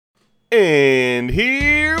And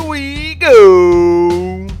here we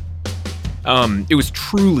go. It was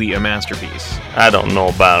truly a masterpiece. I don't know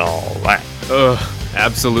about all that.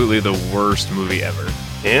 Absolutely the worst movie ever.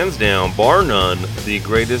 Hands down, bar none, the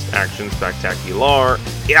greatest action spectacular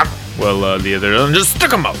ever. Well, the other one, just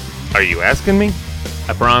stick 'em up. Are you asking me?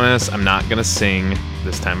 I promise I'm not gonna sing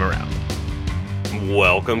this time around.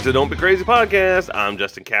 Welcome to Don't Be Crazy Podcast. I'm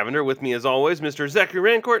Justin Cavender. With me, as always, Mr. Zachary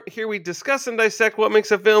Rancourt. Here we discuss and dissect what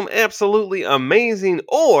makes a film absolutely amazing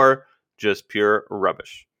or just pure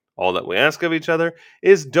rubbish. All that we ask of each other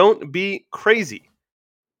is don't be crazy.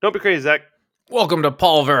 Don't be crazy, Zach. Welcome to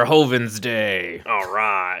Paul Verhoeven's Day. All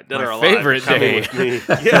right. Dead My or Alive, favorite coming day. with me.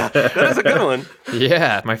 Yeah, that is a good one.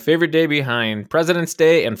 Yeah, my favorite day behind President's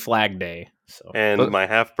Day and Flag Day. So, And my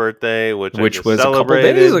half birthday, which I just was celebrated. a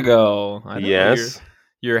couple days ago. I know, Yes.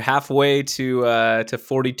 you're halfway to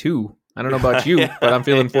 42. I don't know about you, but I'm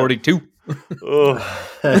feeling 42. Oh,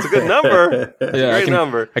 that's a good number. That's a great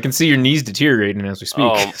number. I can see your knees deteriorating as we speak.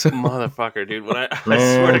 Oh, motherfucker, dude. When I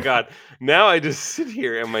swear to God, now I just sit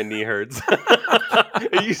here and my knee hurts.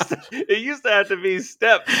 it used to have to be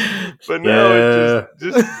steps, but now it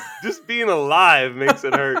just being alive makes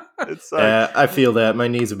it hurt. It sucks. I feel that. My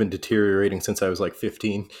knees have been deteriorating since I was like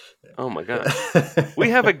 15. Oh my God.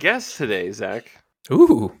 We have a guest today, Zach.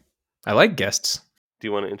 Ooh, I like guests. Do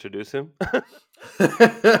you want to introduce him?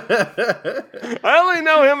 I only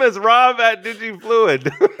know him as Rob at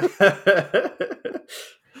DigiFluid.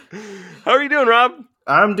 How are you doing, Rob?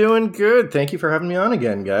 I'm doing good. Thank you for having me on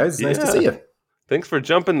again, guys. Nice to see you. Thanks for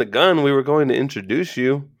jumping the gun. We were going to introduce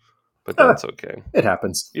you, but that's okay. It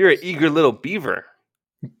happens. You're an eager little beaver.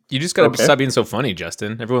 You just gotta stop being so funny,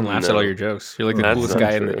 Justin. Everyone laughs at all your jokes. You're like the coolest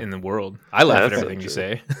guy in the world. I laugh at everything you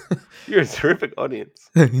say. You're a terrific audience.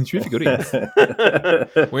 Terrific audience.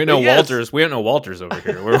 We ain't no Walters. We ain't no Walters over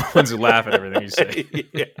here. We're the ones who laugh at everything you say.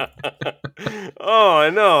 Yeah. Oh,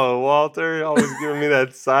 I know. Walter always giving me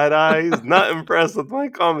that side eye. He's not impressed with my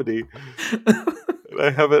comedy.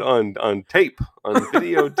 I have it on tape, on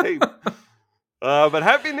videotape. But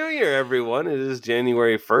Happy New Year, everyone. It is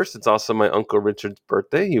January 1st. It's also my Uncle Richard's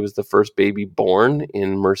birthday. He was the first baby born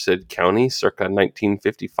in Merced County, circa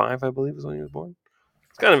 1955, I believe is when he was born.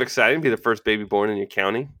 It's kind of exciting to be the first baby born in your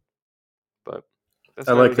county. But that's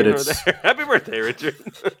I like that it's... Happy birthday, Richard.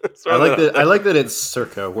 I like that it's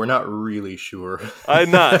circa. We're not really sure. I'm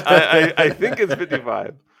not. I think it's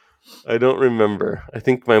 55. I don't remember. I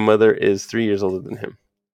think my mother is 3 years older than him.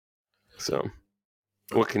 So,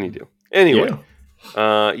 what can you do? Anyway,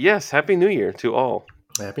 yes, Happy New Year to all.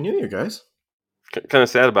 Happy New Year, guys. Kind of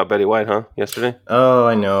sad about Betty White, huh? Yesterday? Oh,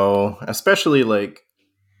 I know. Especially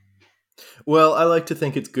well, I like to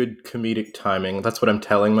think it's good comedic timing. That's what I'm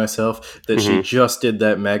telling myself, that she just did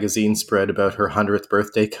that magazine spread about her 100th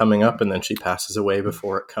birthday coming up, and then she passes away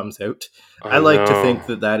before it comes out. I like to think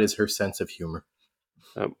that is her sense of humor.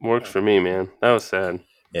 That works for me, man. That was sad.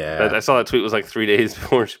 Yeah. I saw that tweet was like 3 days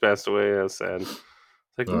before she passed away. That was sad. It's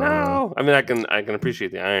like, no. I mean, I can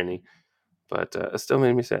appreciate the irony, but it still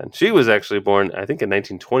made me sad. She was actually born, I think, in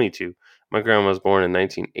 1922. My grandma was born in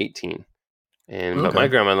 1918. But my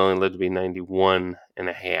grandma only lived to be 91 and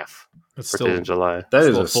a half. That's birthday in July. That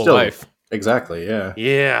is a full life. Exactly, yeah.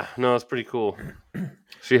 Yeah, no, it's pretty cool.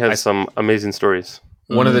 She has some amazing stories.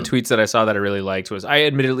 One of the tweets that I saw that I really liked was, I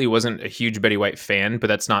admittedly wasn't a huge Betty White fan, but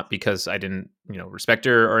that's not because I didn't, respect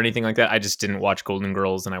her or anything like that. I just didn't watch Golden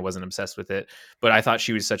Girls and I wasn't obsessed with it. But I thought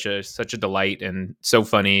she was such a delight and so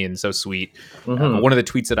funny and so sweet. One of the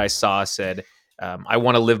tweets that I saw said, I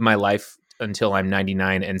want to live my life until I'm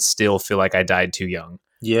 99 and still feel like I died too young.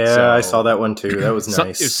 Yeah, so, I saw that one too. That was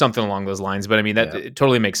nice. It was something along those lines, but I mean it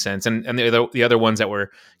totally makes sense. And the other ones that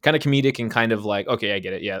were kind of comedic and kind of like, okay, I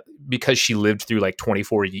get it. Yeah, because she lived through like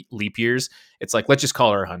 24 leap years. It's like, let's just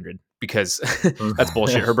call her 100 because that's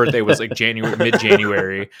bullshit. Her birthday was like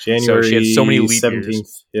mid-January. So she had so many leap 17th,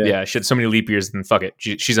 years. Yeah, she had so many leap years. Then fuck it,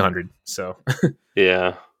 she's 100. So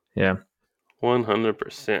yeah,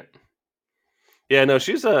 100%. Yeah, no,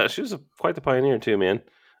 she was quite the pioneer too, man.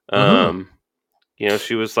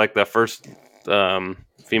 She was like the first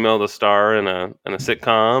female to star in a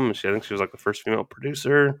sitcom. I think she was like the first female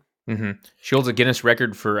producer. She holds a Guinness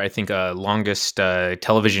record for, I think, longest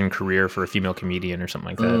television career for a female comedian or something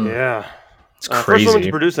like that. Yeah, it's crazy. First woman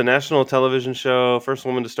to produce a national television show. First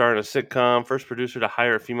woman to star in a sitcom. First producer to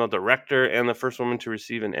hire a female director, and the first woman to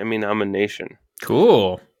receive an Emmy nomination.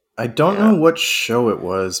 Cool. I don't know what show it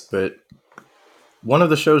was, but one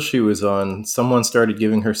of the shows she was on, someone started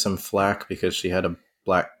giving her some flack because she had a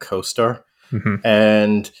black co-star.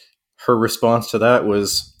 And her response to that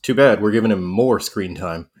was, too bad, we're giving him more screen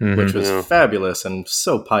time, which was fabulous and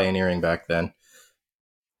so pioneering back then.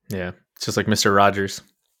 Yeah, it's just like Mr. Rogers.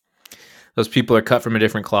 Those people are cut from a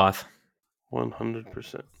different cloth.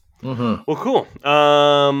 100%. Mm-hmm. Well, cool.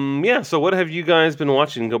 Yeah. So, what have you guys been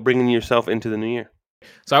watching? Go bringing yourself into the new year.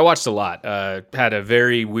 So I watched a lot. Had a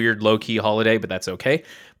very weird low-key holiday, but that's okay.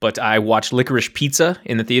 But I watched Licorice Pizza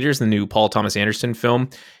in the theaters, the new Paul Thomas Anderson film.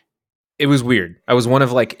 It was weird. I was one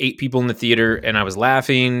of like 8 people in the theater, and I was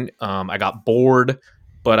laughing. I got bored,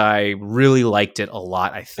 but I really liked it a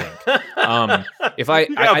lot, I think. If I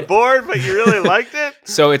You got bored, but you really liked it?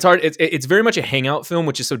 So it's hard. It's very much a hangout film,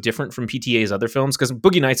 which is so different from PTA's other films, because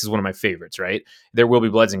Boogie Nights is one of my favorites, right? There Will Be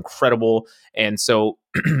Blood's incredible. And so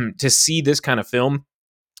to see this kind of film,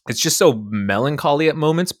 it's just so melancholy at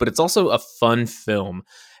moments, but it's also a fun film.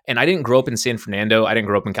 And I didn't grow up in San Fernando. I didn't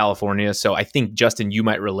grow up in California. So I think, Justin, you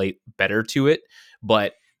might relate better to it.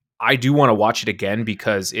 But I do want to watch it again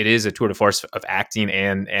because it is a tour de force of acting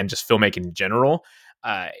and just filmmaking in general.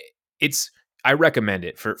 I recommend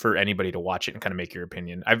it for anybody to watch it and kind of make your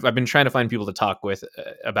opinion. I've been trying to find people to talk with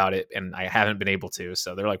about it, and I haven't been able to.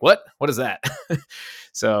 So they're like, "What? What is that?"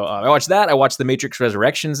 So I watched that. I watched The Matrix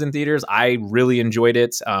Resurrections in theaters. I really enjoyed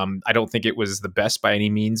it. I don't think it was the best by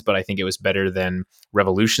any means, but I think it was better than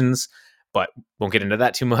Revolutions. But won't get into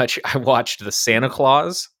that too much. I watched The Santa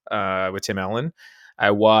Claus with Tim Allen. I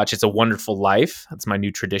watch It's a Wonderful Life. That's my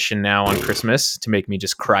new tradition now on Christmas to make me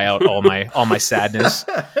just cry out all my sadness.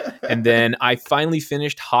 And then I finally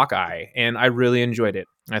finished Hawkeye, and I really enjoyed it.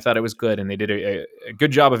 I thought it was good, and they did a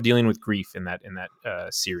good job of dealing with grief in that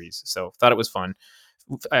series. So thought it was fun.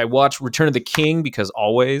 I watched Return of the King because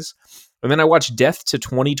always. And then I watched Death to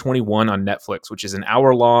 2021 on Netflix, which is an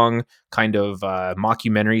hour-long kind of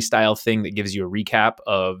mockumentary style thing that gives you a recap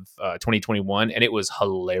of 2021, and it was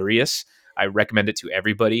hilarious. I recommend it to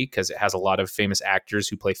everybody because it has a lot of famous actors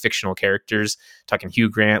who play fictional characters, talking Hugh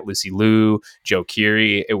Grant, Lucy Liu, Joe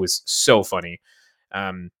Keery. It was so funny.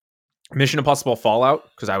 Mission Impossible Fallout,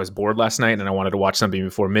 because I was bored last night and I wanted to watch something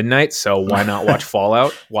before midnight. So why not watch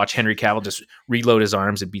Fallout? Watch Henry Cavill just reload his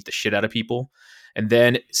arms and beat the shit out of people. And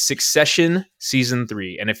then Succession season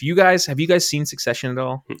 3. And have you guys seen Succession at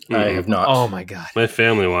all? I have not. Oh my God. My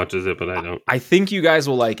family watches it, but I don't. I think you guys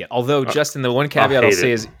will like it. Although, Justin, the one caveat I'll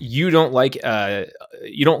say is you don't like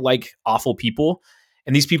awful people,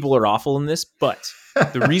 and these people are awful in this. But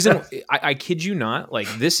the reason I kid you not, like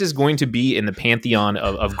this is going to be in the pantheon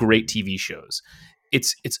of great TV shows.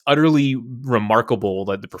 It's utterly remarkable,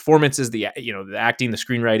 that the performances, the acting, the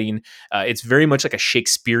screenwriting. It's very much like a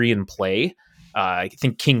Shakespearean play. I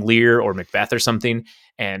think King Lear or Macbeth or something,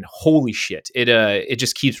 and holy shit, it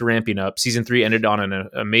just keeps ramping up. Season 3 ended on an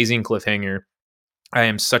amazing cliffhanger. I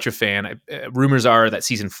am such a fan. Rumors are that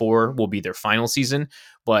season 4 will be their final season,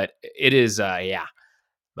 but it is, the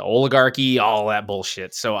oligarchy, all that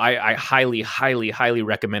bullshit. So I highly, highly, highly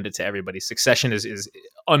recommend it to everybody. Succession is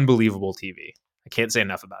unbelievable TV. I can't say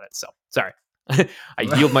enough about it. So sorry. I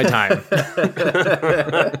yield my time.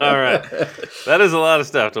 All right. That is a lot of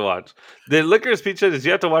stuff to watch. The Licorice Pizza, did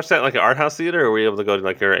you have to watch that in like an art house theater, or were you able to go to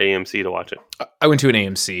like your AMC to watch it? I went to an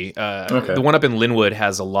AMC. Okay. The one up in Linwood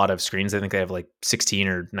has a lot of screens. I think they have like 16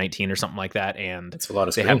 or 19 or something like that. And it's a lot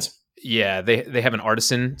of screens. They have an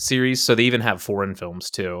artisan series, so they even have foreign films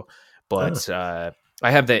too. But I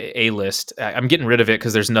have the A-list. I'm getting rid of it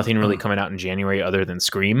because there's nothing really coming out in January other than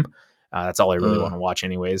Scream. That's all I really want to watch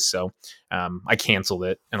anyways. So I canceled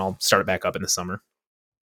it, and I'll start it back up in the summer.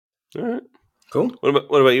 All right. Cool. What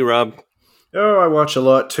about you, Rob? Oh, I watch a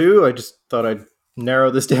lot too. I just thought I'd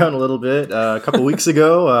narrow this down a little bit. A couple weeks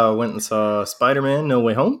ago, I went and saw Spider-Man No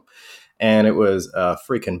Way Home, and it was a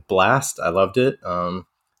freaking blast. I loved it.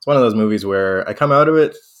 It's one of those movies where I come out of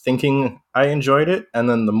it thinking I enjoyed it, and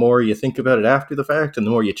then the more you think about it after the fact, and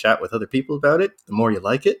the more you chat with other people about it, the more you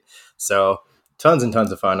like it. So tons and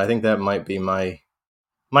tons of fun. I think that might be my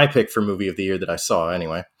pick for movie of the year that I saw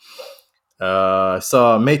anyway. I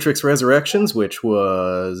saw Matrix Resurrections, which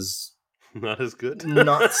was not as good.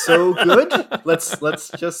 Not so good. Let's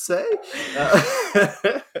just say.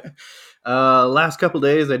 Last couple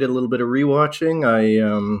days, I did a little bit of rewatching.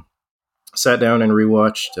 I sat down and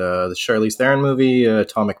rewatched the Charlize Theron movie,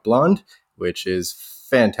 Atomic Blonde, which is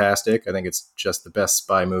fantastic. I think it's just the best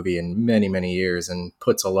spy movie in many, many years, and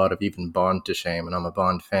puts a lot of even Bond to shame, and I'm a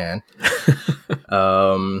Bond fan.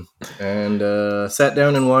 And sat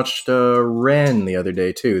down and watched Ren the other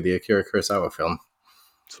day too, the Akira Kurosawa film.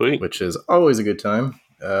 Sweet. Which is always a good time.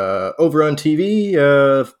 Over on TV,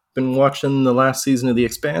 I've been watching the last season of The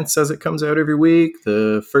Expanse as it comes out every week,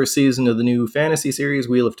 the first season of the new fantasy series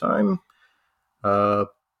Wheel of Time,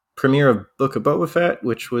 premiere of Book of Boba Fett,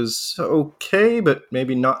 which was okay, but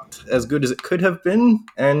maybe not as good as it could have been,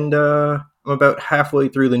 and I'm about halfway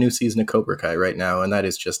through the new season of Cobra Kai right now, and that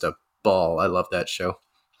is just a ball. I love that show.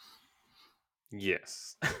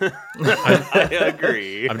 Yes. I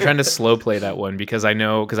agree. I'm trying to slow play that one because I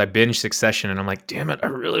binged Succession and I'm like, damn it, I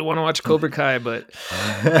really want to watch Cobra Kai, but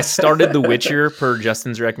I started The Witcher per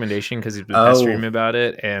Justin's recommendation because he's been pestering me about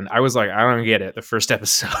it, and I was like, I don't get it the first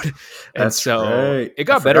episode, and That's so right. it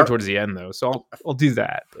got better towards the end though, so I'll do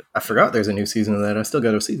that. But I forgot there's a new season of that. I still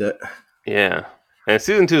got to see that. Yeah. And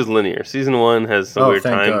season 2 is linear. Season 1 has the weird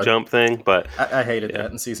time jump thing, but I hated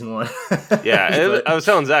that in season 1. Yeah, I was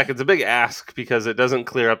telling Zach, it's a big ask because it doesn't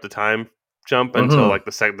clear up the time jump until like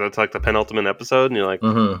the penultimate episode, and you're like,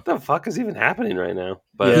 what the fuck is even happening right now?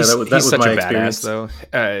 But yeah, that was such a badass though.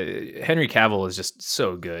 Henry Cavill is just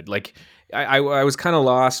so good. Like I was kind of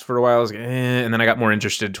lost for a while. I was like, and then I got more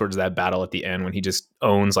interested towards that battle at the end when he just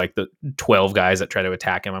owns like the 12 guys that try to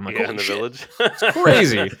attack him. I'm like, in the village. It's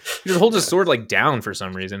crazy. He just holds his sword like down for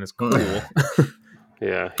some reason. It's cool.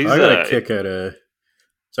 Yeah, I got a kick out of.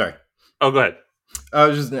 Sorry. Oh, go ahead.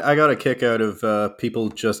 I got a kick out of people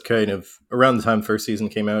just kind of around the time first season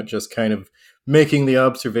came out, just kind of making the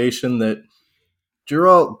observation that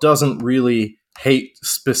Geralt doesn't really hate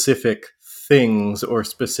specific things or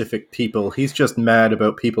specific people. He's just mad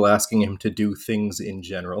about people asking him to do things in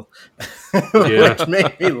general, which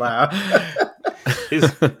made me laugh.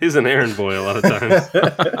 He's an errand boy a lot of times.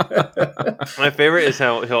 My favorite is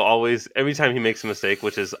how he'll always, every time he makes a mistake,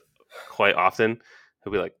 which is quite often,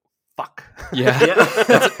 he'll be like, fuck. Yeah.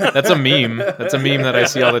 That's a meme. That's a meme that I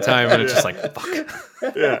see all the time, and it's just like, fuck.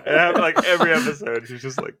 Yeah, it happens like every episode. He's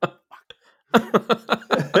just like, fuck.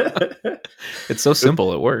 It's so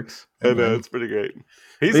simple, it works. I know, it's pretty great.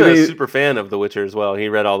 He's a super fan of The Witcher as well. He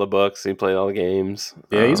read all the books, he played all the games.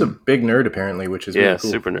 Yeah, he's a big nerd apparently, which is really cool.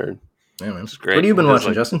 Super nerd. Yeah, man. It's great. What have you been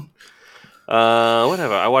watching, Justin?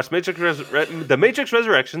 Whatever. I watched The Matrix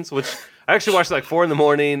Resurrections, which I actually watched like 4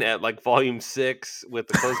 a.m. at like volume 6 with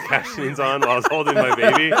the closed captionings on while I was holding my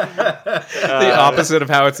baby. The opposite of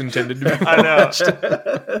how it's intended to be. I know.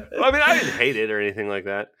 Well, I mean, I didn't hate it or anything like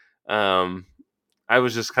that. I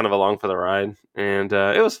was just kind of along for the ride, and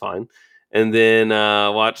it was fine. And then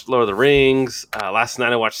watched Lord of the Rings. Last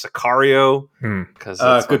night I watched Sicario because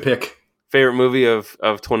good pick. Favorite movie of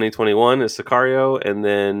 2021 is Sicario, and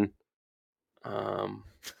then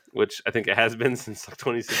which I think it has been since like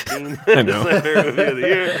 2016. I know. It's my favorite movie of the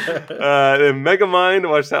year. Then Megamind,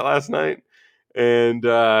 watched that last night, and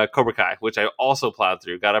Cobra Kai, which I also plowed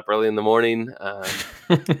through. Got up early in the morning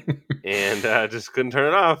and just couldn't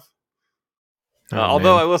turn it off.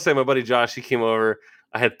 Although I will say, my buddy Josh, he came over.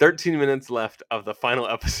 I had 13 minutes left of the final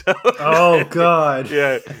episode. Oh, God.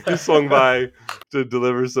 Yeah, he swung by to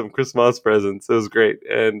deliver some Christmas presents. It was great.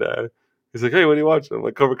 And he's like, hey, what are you watching? I'm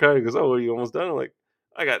like, Cobra Kai. He goes, oh, are you almost done? I'm like,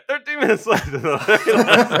 I got 13 minutes left of the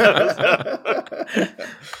last episode.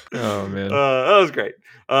 Oh, man. That was great.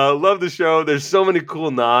 Love the show. There's so many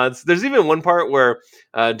cool nods. There's even one part where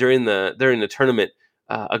during the tournament,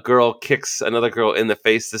 a girl kicks another girl in the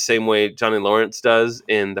face the same way Johnny Lawrence does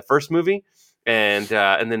in the first movie. And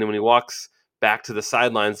then when he walks back to the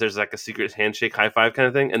sidelines, there's like a secret handshake, high five kind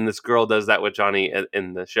of thing. And this girl does that with Johnny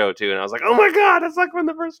in the show too. And I was like, oh my God, that's like from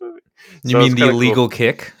the first movie. You mean the illegal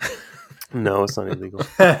kick? No, it's not illegal.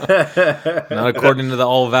 Not according to the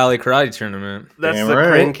All Valley Karate Tournament. That's the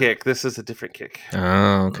crane kick. This is a different kick.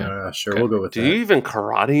 Oh, okay. Sure, okay. We'll go with that. Do you even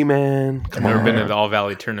karate, man? I've never been to the All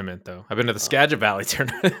Valley Tournament, though. I've been to the Skagit Valley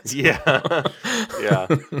Tournament. Yeah. Yeah.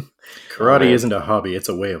 Karate isn't a hobby. It's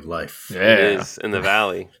a way of life. Yeah. It is in the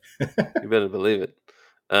Valley. You better believe it.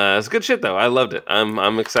 It's good shit, though. I loved it.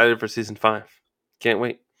 I'm excited for season 5. Can't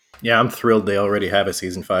wait. Yeah, I'm thrilled they already have a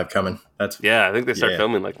season 5 coming. I think they start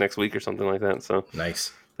filming like next week or something like that. So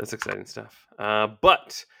nice. That's exciting stuff.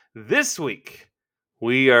 But this week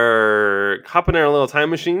we are hopping in our little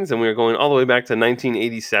time machines and we are going all the way back to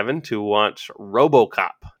 1987 to watch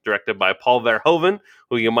RoboCop, directed by Paul Verhoeven,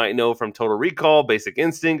 who you might know from Total Recall, Basic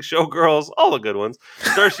Instinct, Showgirls, all the good ones,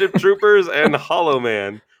 Starship Troopers, and Hollow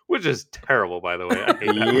Man, which is terrible, by the way. I hate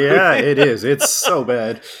that movie. It is. It's so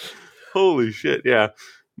bad. Holy shit! Yeah.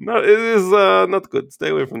 No, it is not good. Stay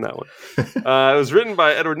away from that one. It was written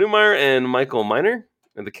by Edward Neumeier and Michael Miner.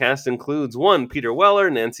 And the cast includes Peter Weller,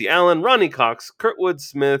 Nancy Allen, Ronnie Cox, Kurtwood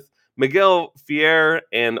Smith, Miguel Ferrer,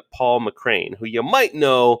 and Paul McCrane, who you might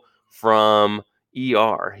know from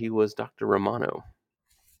ER. He was Dr. Romano.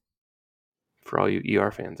 For all you ER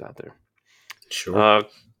fans out there. Sure.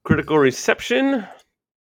 Critical reception.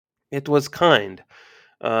 It was kind.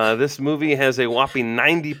 This movie has a whopping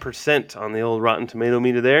 90% on the old Rotten Tomato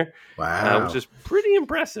meter there. Wow. Which is pretty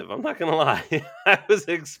impressive. I'm not going to lie. I was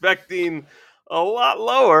expecting a lot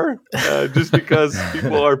lower, just because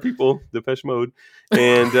people are people, Depeche Mode.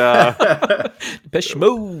 And Depeche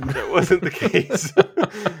Mode. that wasn't the case.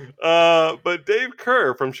 But Dave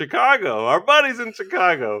Kerr from Chicago, our buddies in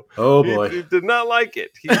Chicago. Oh, boy. He did not like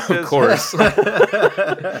it. He says, Of course.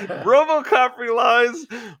 RoboCop relies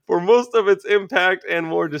for most of its impact and,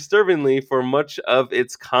 more disturbingly, for much of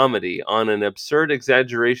its comedy on an absurd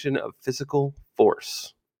exaggeration of physical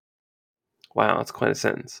force. Wow, that's quite a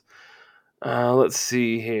sentence. Let's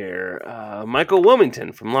see here. Michael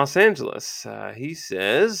Wilmington from Los Angeles. He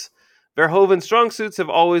says, Verhoeven's strong suits have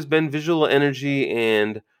always been visual energy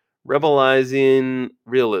and rebelizing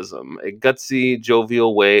realism, a gutsy,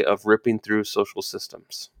 jovial way of ripping through social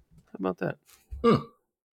systems. How about that?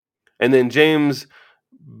 And then James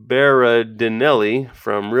Berardinelli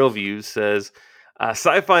from Real Views says, a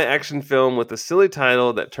sci-fi action film with a silly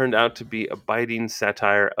title that turned out to be a biting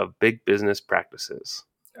satire of big business practices.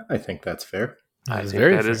 I think that's fair. I That's think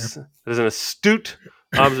very that fair. is an astute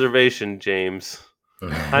observation, James.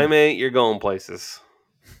 Jaime, you're going places.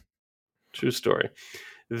 True story.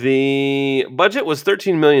 The budget was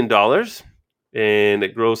 $13 million, and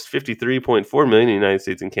it grossed $53.4 million in the United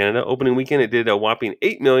States and Canada. Opening weekend, it did a whopping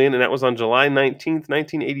 $8 million, and that was on July 19th,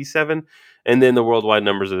 1987. And then the worldwide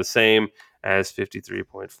numbers are the same as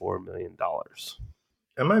 $53.4 million.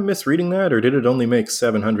 Am I misreading that, or did it only make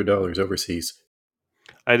 $700 overseas?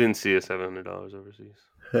 I didn't see a $700 overseas.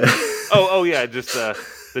 Oh, yeah, just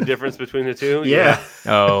the difference between the two. Yeah.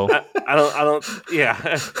 Oh, I don't.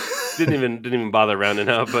 Yeah, didn't even bother rounding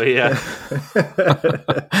up, but yeah,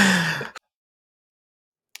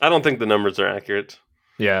 I don't think the numbers are accurate.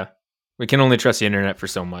 yeah. We can only trust the internet for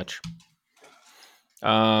so much.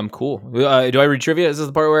 Cool. Do I read trivia? Is this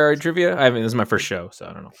the part where I read trivia? This is my first show, so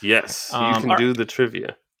I don't know. Yes, you can all do the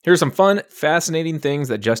trivia. Here's some fun, fascinating things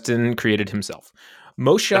that Justin created himself.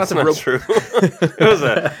 Most shots That's of not true.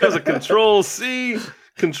 It was a Control C,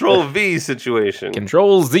 Control V situation.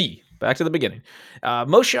 Control Z. Back to the beginning.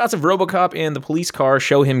 Most shots of RoboCop and the police car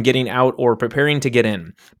show him getting out or preparing to get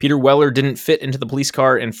in. Peter Weller didn't fit into the police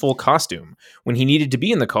car in full costume. When he needed to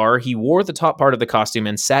be in the car, he wore the top part of the costume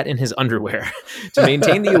and sat in his underwear. To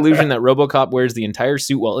maintain the illusion that RoboCop wears the entire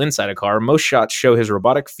suit while inside a car, most shots show his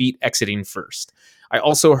robotic feet exiting first. I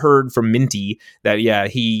also heard from Minty that,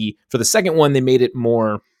 for the second one, they made it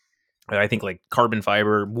more, I think, like carbon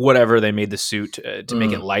fiber, whatever. They made the suit to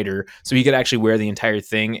make it lighter, so he could actually wear the entire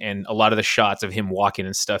thing. And a lot of the shots of him walking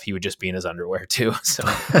and stuff, he would just be in his underwear too. So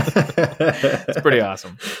it's pretty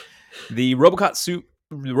awesome. The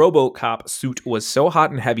RoboCop suit was so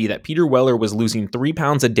hot and heavy that Peter Weller was losing 3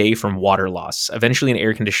 pounds a day from water loss. Eventually, an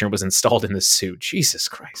air conditioner was installed in the suit. Jesus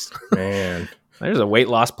Christ, Man. There's a weight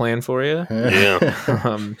loss plan for you. Yeah.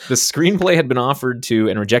 The screenplay had been offered to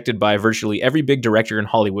and rejected by virtually every big director in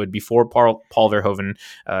Hollywood before Paul Verhoeven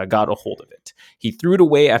got a hold of it. He threw it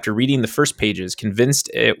away after reading the first pages, convinced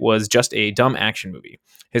it was just a dumb action movie.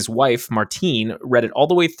 His wife, Martine, read it all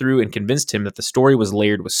the way through and convinced him that the story was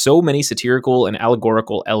layered with so many satirical and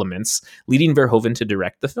allegorical elements, leading Verhoeven to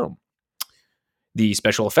direct the film. The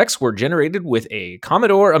special effects were generated with a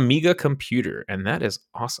Commodore Amiga computer, and that is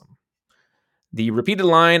awesome. The repeated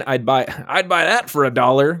line, I'd buy that for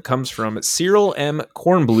 $1, comes from Cyril M.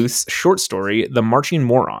 Kornbluth's short story, The Marching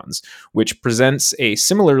Morons, which presents a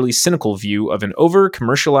similarly cynical view of an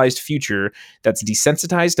over-commercialized future that's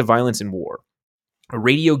desensitized to violence and war. A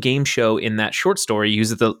radio game show in that short story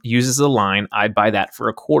uses the line, I'd buy that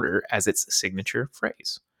for $0.25 as its signature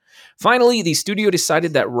phrase. Finally, the studio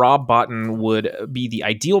decided that Rob Bottin would be the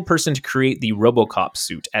ideal person to create the RoboCop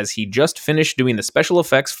suit, as he just finished doing the special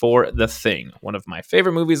effects for The Thing, one of my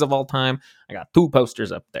favorite movies of all time. I got 2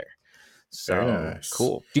 posters up there. So nice.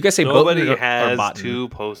 Cool. Do you guys say Nobody Bottin or has Bottin? 2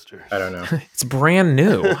 posters. I don't know. It's brand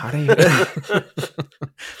new. How do you?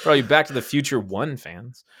 Probably Back to the Future 1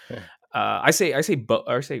 fans. I say what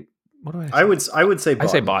do I say? I would say Bottin. I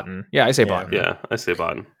say Bottin. Yeah, I say Yeah. Bottin. Yeah, I say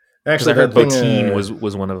Bottin. Actually, I heard Bottin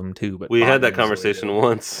was one of them too. But We had that Bottin was conversation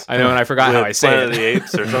once. I know, and I forgot how I say Planet it. of the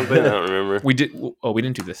Apes or something. I don't remember. We did. Oh, we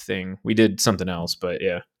didn't do The Thing. We did something else, but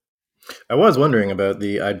yeah. I was wondering about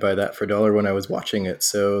the I'd buy that for $1 when I was watching it,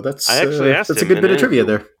 so that's I actually asked that's a him good in bit of an trivia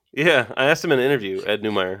interview. there. Yeah, I asked him in an interview, Ed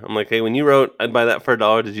Neumeyer. I'm like, hey, when you wrote I'd buy that for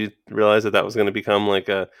 $1, did you realize that was going to become like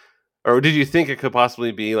or did you think it could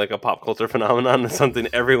possibly be like a pop culture phenomenon and something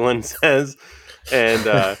everyone says? And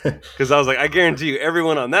because I was like, I guarantee you,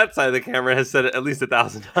 everyone on that side of the camera has said it at least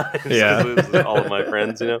 1,000 times. Yeah. It was all of my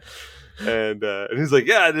friends, you know. And he's like,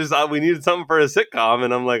 yeah, we needed something for a sitcom,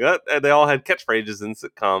 and I'm like, they all had catchphrases in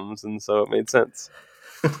sitcoms, and so it made sense.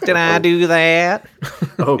 Did I do that?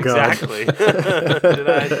 Oh god. Exactly. Did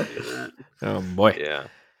I do that? Oh boy. Yeah.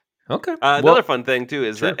 Okay. Another fun thing too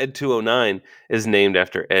is sure. that Ed 209 is named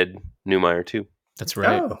after Ed Neumeier too. That's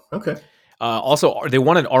right. Oh, okay. Also, they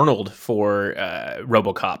wanted Arnold for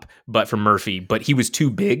RoboCop, but for Murphy, but he was too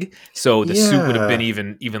big, so the suit would have been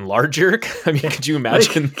even larger. I mean, could you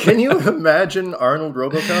imagine? Like, can you imagine Arnold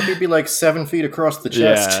RoboCop? He'd be like 7 feet across the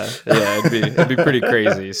chest. Yeah, it'd be pretty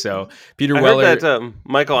crazy. So Peter I Weller, heard that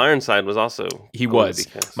Michael Ironside was also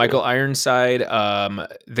Michael Ironside,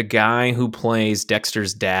 the guy who plays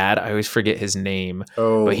Dexter's dad. I always forget his name,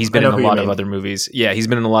 but he's been in a lot of other movies. Yeah, he's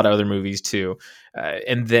been in a lot of other movies too.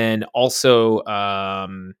 And then also,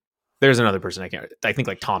 there's another person I think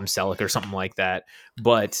like Tom Selleck or something like that.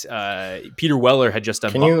 But Peter Weller had just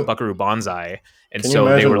done Buckaroo Banzai, and so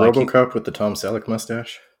they were like RoboCop with the Tom Selleck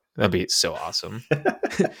mustache. That'd be so awesome.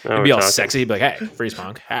 It'd be all sexy. He'd be like, "Hey, freeze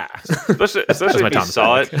punk!" Especially if you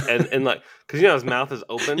saw it and like, because his mouth is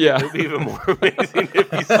open. Yeah, it'd be even more amazing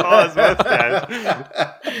if you saw his mustache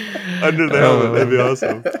under the helmet. That'd be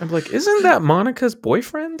awesome. I'm like, isn't that Monica's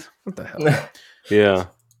boyfriend? What the hell? Yeah.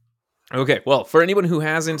 Okay, well, for anyone who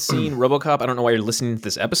hasn't seen RoboCop, I don't know why you're listening to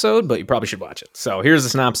this episode, but you probably should watch it. So here's the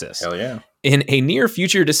synopsis. Hell yeah. In a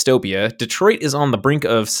near-future dystopia, Detroit is on the brink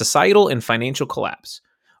of societal and financial collapse.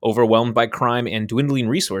 Overwhelmed by crime and dwindling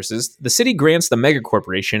resources, the city grants the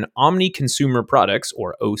megacorporation Omni Consumer Products,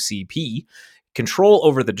 or OCP, control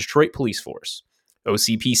over the Detroit police force.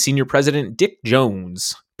 OCP Senior President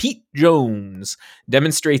Pete Jones,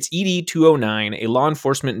 demonstrates ED-209, a law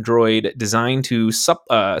enforcement droid designed to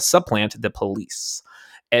supplant the police.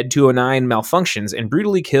 ED-209 malfunctions and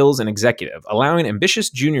brutally kills an executive, allowing ambitious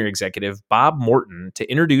junior executive Bob Morton to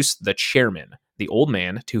introduce the chairman, the old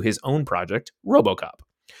man, to his own project, RoboCop.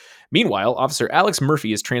 Meanwhile, Officer Alex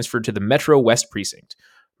Murphy is transferred to the Metro West Precinct.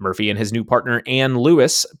 Murphy and his new partner, Ann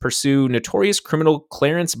Lewis, pursue notorious criminal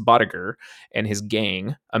Clarence Boddicker and his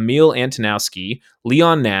gang, Emil Antonowski,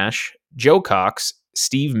 Leon Nash, Joe Cox,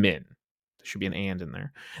 Steve Min. There should be an and in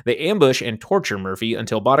there. They ambush and torture Murphy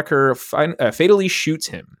until Boddicker fatally shoots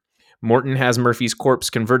him. Morton has Murphy's corpse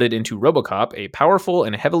converted into RoboCop, a powerful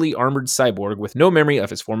and heavily armored cyborg with no memory of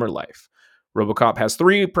his former life. RoboCop has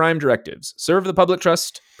 3 prime directives: serve the public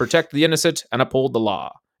trust, protect the innocent, and uphold the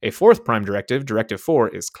law. A 4th prime directive, Directive 4,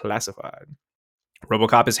 is classified.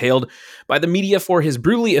 RoboCop is hailed by the media for his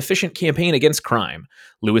brutally efficient campaign against crime.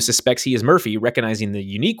 Lewis suspects he is Murphy, recognizing the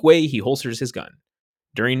unique way he holsters his gun.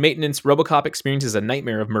 During maintenance, RoboCop experiences a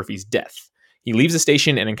nightmare of Murphy's death. He leaves the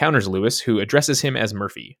station and encounters Lewis, who addresses him as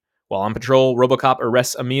Murphy. While on patrol, RoboCop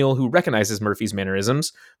arrests Emil, who recognizes Murphy's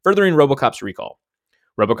mannerisms, furthering RoboCop's recall.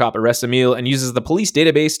 RoboCop arrests Emil and uses the police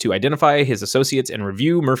database to identify his associates and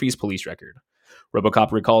review Murphy's police record.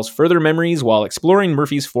 RoboCop recalls further memories while exploring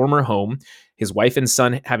Murphy's former home, his wife and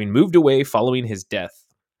son having moved away following his death.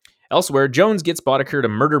 Elsewhere, Jones gets Boddicker to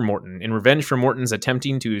murder Morton in revenge for Morton's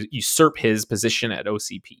attempting to usurp his position at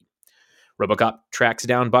OCP. RoboCop tracks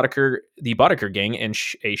down the Boddicker gang, and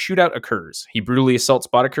a shootout occurs. He brutally assaults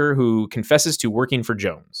Boddicker, who confesses to working for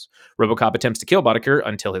Jones. RoboCop attempts to kill Boddicker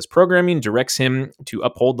until his programming directs him to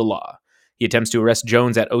uphold the law. He attempts to arrest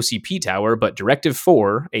Jones at OCP Tower, but Directive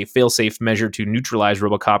 4, a failsafe measure to neutralize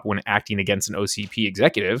RoboCop when acting against an OCP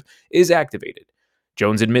executive, is activated.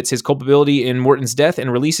 Jones admits his culpability in Morton's death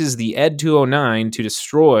and releases the ED-209 to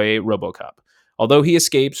destroy RoboCop. Although he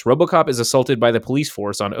escapes, RoboCop is assaulted by the police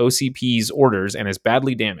force on OCP's orders and is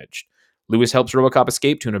badly damaged. Lewis helps RoboCop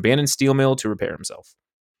escape to an abandoned steel mill to repair himself.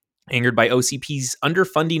 Angered by OCP's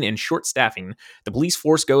underfunding and short staffing, the police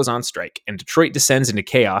force goes on strike, and Detroit descends into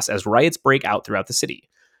chaos as riots break out throughout the city.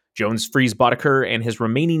 Jones frees Boddicker and his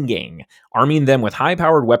remaining gang, arming them with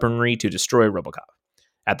high-powered weaponry to destroy RoboCop.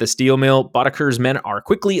 At the steel mill, Boddicker's men are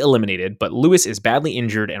quickly eliminated, but Lewis is badly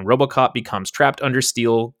injured and RoboCop becomes trapped under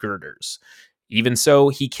steel girders. Even so,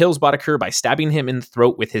 he kills Boddicker by stabbing him in the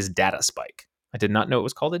throat with his data spike. I did not know it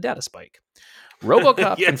was called a data spike.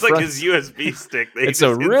 RoboCop yeah, it's like his USB stick. It's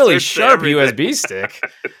a really sharp USB stick.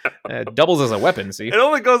 It doubles as a weapon, see? It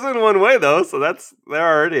only goes in one way, though, so they're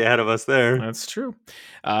already ahead of us there. That's true.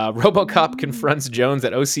 RoboCop confronts Jones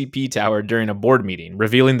at OCP Tower during a board meeting,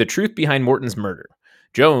 revealing the truth behind Morton's murder.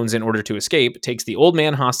 Jones, in order to escape, takes the old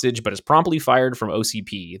man hostage but is promptly fired from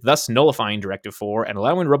OCP, thus nullifying Directive 4 and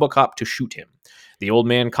allowing RoboCop to shoot him. The old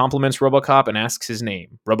man compliments RoboCop and asks his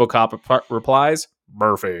name. RoboCop replies,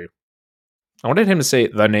 Murphy. I wanted him to say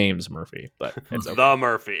the name's Murphy, but it's okay. The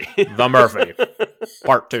Murphy. The Murphy.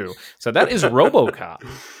 Part 2. So that is RoboCop.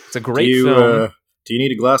 It's a great film. Do you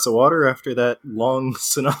need a glass of water after that long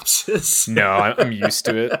synopsis? No, I'm used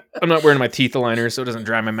to it. I'm not wearing my teeth aligner, so it doesn't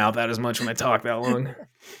dry my mouth out as much when I talk that long.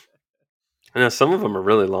 I know some of them are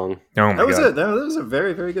really long. Oh my God. That was a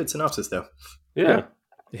very, very good synopsis, though. Yeah.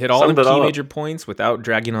 Hit all Summed the it all key up. major points without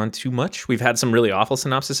dragging on too much. We've had some really awful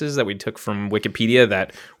synopsises that we took from Wikipedia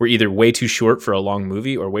that were either way too short for a long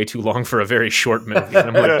movie or way too long for a very short movie. And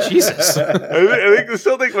I'm like, Jesus. I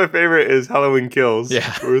still think my favorite is Halloween Kills.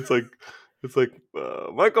 Yeah. Where it's like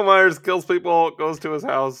Michael Myers kills people, goes to his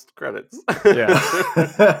house, credits. Yeah.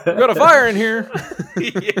 We got a fire in here.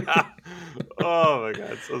 Yeah. Oh my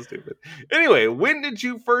god, so stupid. Anyway, when did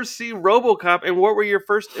you first see RoboCop, and what were your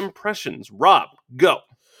first impressions? Rob, go.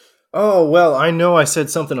 Oh, well, I know I said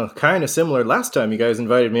something kind of similar last time you guys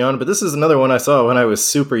invited me on, but this is another one I saw when I was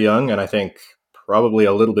super young, and I think probably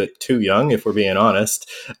a little bit too young, if we're being honest,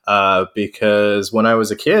 because when I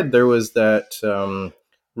was a kid, there was that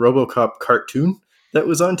RoboCop cartoon that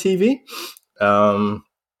was on TV.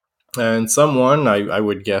 And someone, I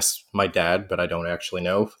would guess my dad, but I don't actually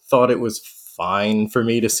know, thought it was fine for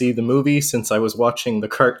me to see the movie since I was watching the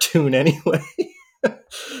cartoon anyway.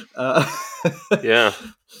 Yeah.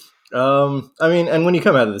 I mean, and when you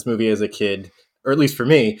come out of this movie as a kid, or at least for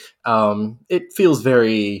me, it feels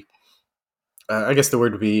very, I guess the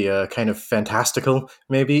word would be kind of fantastical,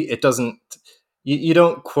 maybe. It doesn't, you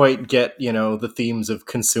don't quite get, the themes of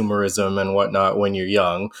consumerism and whatnot when you're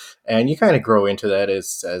young, and you kind of grow into that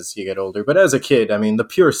as you get older. But as a kid, I mean, the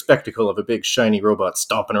pure spectacle of a big shiny robot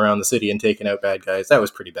stomping around the city and taking out bad guys, that was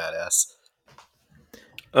pretty badass.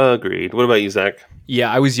 Agreed. What about you, Zach? Yeah,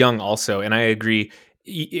 I was young also, and I agree.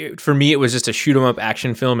 For me, it was just a shoot 'em up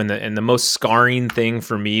action film, and the most scarring thing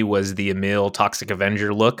for me was the Emil Toxic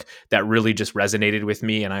Avenger look that really just resonated with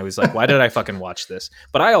me, and I was like, why did I fucking watch this?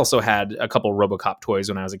 But I also had a couple RoboCop toys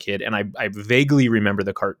when I was a kid, and I vaguely remember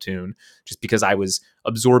the cartoon just because I was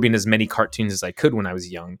absorbing as many cartoons as I could when I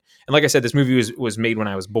was young. And like I said, this movie was made when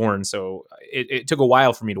I was born, so it took a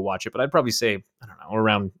while for me to watch it, but I'd probably say, I don't know,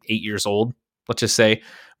 around 8 years old, let's just say.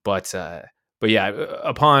 But yeah,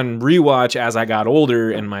 upon rewatch as I got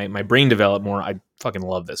older and my brain developed more, I fucking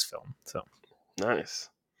love this film. So Nice.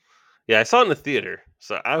 Yeah, I saw it in the theater.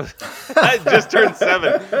 So I just turned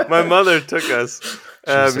 7. My mother took us,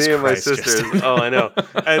 Jesus me and my Christ, sisters. Justin. Oh, I know.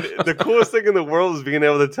 And the coolest thing in the world is being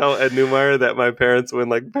able to tell Ed Newmeyer that my parents win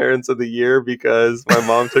like Parents of the Year because my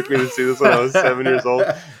mom took me to see this when I was 7 years old.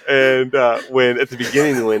 And when at the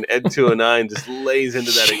beginning, when Ed 209 just lays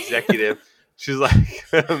into that executive. She's like,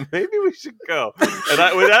 maybe we should go. And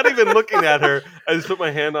I, without even looking at her, I just put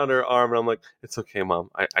my hand on her arm and I'm like, it's okay,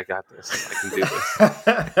 Mom. I got this. I can do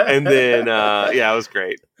this. And then, yeah, it was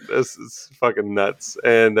great. This is fucking nuts.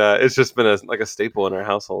 And it's just been a staple in our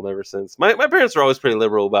household ever since. My parents were always pretty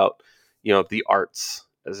liberal about, the arts,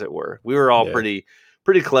 as it were. We were all pretty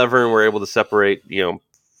clever and were able to separate,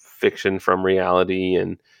 fiction from reality.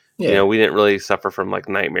 And we didn't really suffer from like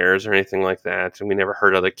nightmares or anything like that, and we never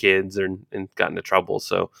hurt other kids and got into trouble.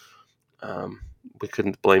 So we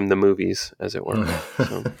couldn't blame the movies, as it were.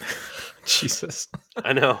 So. Jesus,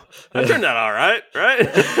 I know. I turned out all right, right?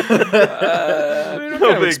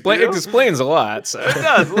 It explains a lot. So. It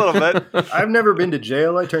does a little bit. I've never been to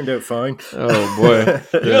jail. I turned out fine. Oh boy!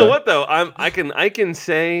 You know what though? I can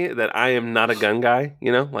say that I am not a gun guy.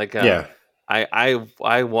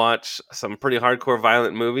 I watch some pretty hardcore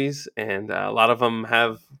violent movies, and a lot of them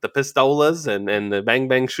have the pistolas and the bang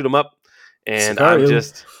bang shoot 'em up. And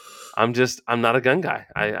I'm not a gun guy.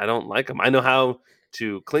 I don't like them. I know how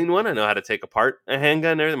to clean one. I know how to take apart a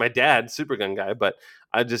handgun and everything. My dad's super gun guy, but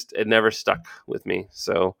it never stuck with me.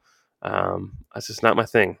 So that's just not my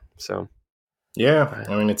thing. So yeah,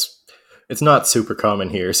 I mean it's not super common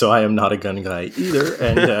here, so I am not a gun guy either.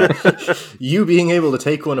 And you being able to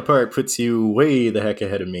take one apart puts you way the heck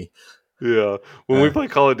ahead of me. Yeah. When we play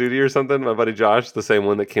Call of Duty or something, my buddy Josh, the same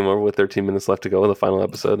one that came over with 13 minutes left to go in the final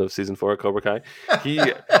episode of season 4 of Cobra Kai,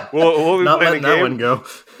 we'll be not playing letting a game, that one go.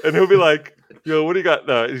 And he'll be like, what do you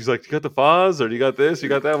got? He's like, you got the Foz, or do you got this? You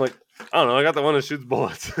got that? I'm like, I don't know. I got the one that shoots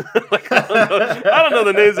bullets. Like, I don't know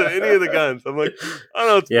the names of any of the guns. I'm like, I don't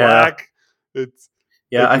know. It's black.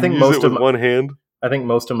 I think most of one hand. I think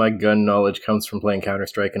most of my gun knowledge comes from playing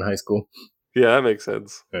Counter-Strike in high school. Yeah, that makes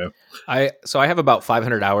sense. Yeah. I have about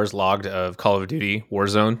 500 hours logged of Call of Duty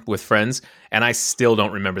Warzone with friends, and I still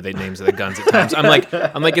don't remember the names of the guns at times. I'm like,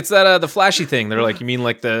 it's that the flashy thing. They're like, you mean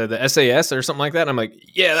like the SAS or something like that? And I'm like,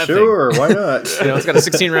 yeah, that sure, thing. Why not? It's got a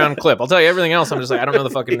 16-round clip. I'll tell you everything else. I'm just like, I don't know the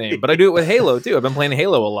fucking name, but I do it with Halo too. I've been playing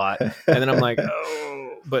Halo a lot, and then I'm like, oh.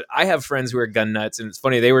 But I have friends who are gun nuts, and it's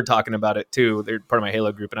funny, they were talking about it too. They're part of my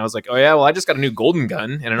Halo group, and I was like, oh yeah, well, I just got a new golden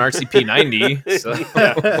gun and an RCP 90. So.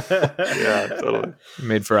 Yeah, totally.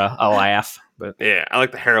 Made for a laugh. But yeah, I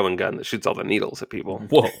like the heroin gun that shoots all the needles at people.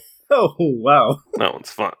 Whoa. Oh, wow. That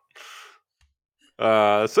one's fun.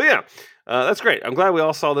 So yeah, That's great. I'm glad we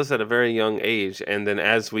all saw this at a very young age, and then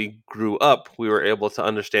as we grew up, we were able to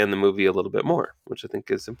understand the movie a little bit more, which I think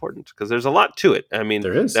is important because there's a lot to it. I mean,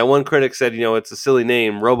 There is. that one critic said, it's a silly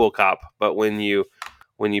name, RoboCop, but when you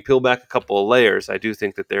peel back a couple of layers, I do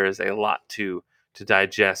think that there is a lot to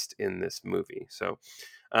digest in this movie. So,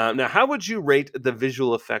 now, how would you rate the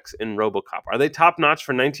visual effects in RoboCop? Are they top notch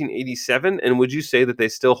for 1987, and would you say that they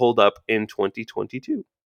still hold up in 2022?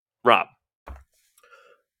 Rob.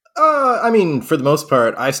 I mean, for the most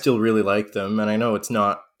part, I still really like them, and I know it's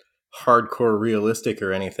not hardcore realistic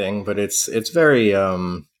or anything, but it's very how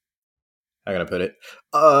can I put it?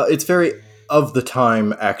 It's very of the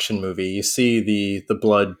time action movie. You see the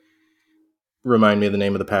blood. Remind me of the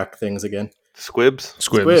name of the pack things again. Squibs.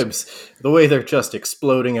 The way they're just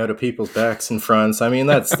exploding out of people's backs and fronts. I mean,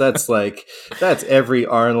 that's every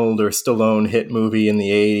Arnold or Stallone hit movie in the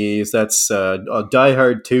 80s. That's Die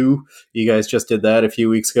Hard 2. You guys just did that a few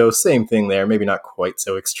weeks ago. Same thing there. Maybe not quite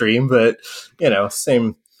so extreme, but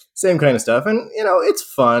same kind of stuff. And it's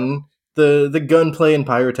fun. The gunplay and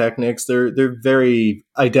pyrotechnics, they're very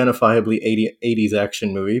identifiably 80s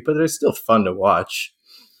action movie, but they're still fun to watch.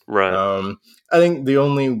 Right. I think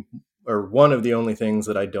one of the only things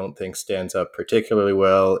that I don't think stands up particularly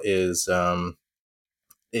well is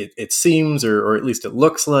it seems, or at least it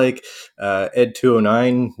looks like, Ed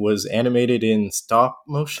 209 was animated in stop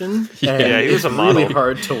motion. Yeah, he was a model. Really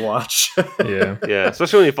hard to watch. Yeah,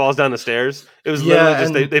 especially when he falls down the stairs. It was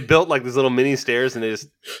literally just they built like these little mini stairs and they just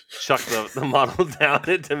chucked the model down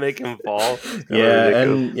it to make him fall.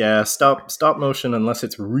 Stop motion unless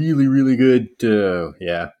it's really really good.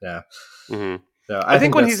 Mm-hmm. So I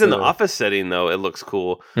think when he's in the office setting, though, it looks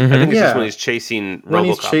cool. Mm-hmm. I think it's just when he's chasing RoboCop. When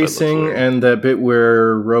he's chasing, and that bit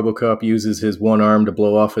where RoboCop uses his one arm to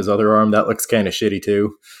blow off his other arm, that looks kind of shitty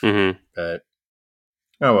too. Mm-hmm. But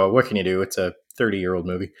oh well, what can you do? It's a 30-year-old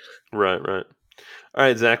movie. Right. All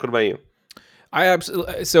right, Zach, what about you? I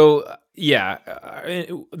absolutely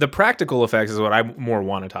the practical effects is what I more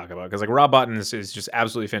want to talk about because like Rob Bottin is just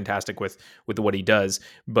absolutely fantastic with what he does.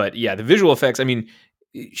 But yeah, the visual effects. I mean,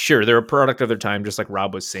 sure, they're a product of their time, just like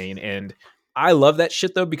Rob was saying, and I love that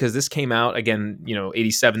shit though because this came out again,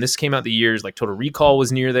 87. This came out the years like Total Recall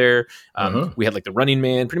was near there. We had like The Running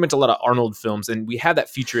Man, pretty much a lot of Arnold films, and we had that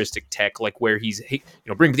futuristic tech like where he's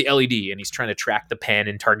bring the LED and he's trying to track the pen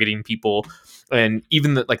and targeting people, and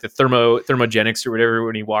even the thermogenics or whatever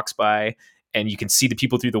when he walks by. And you can see the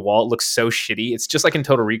people through the wall. It looks so shitty. It's just like in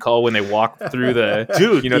Total Recall when they walk through the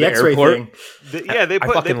the airport.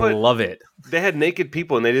 They love it. They had naked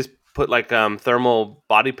people and they just put like thermal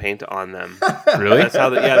body paint on them. Really? That's how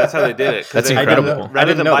they did it. That's incredible.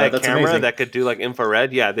 Rather than buy a That's camera amazing. that could do like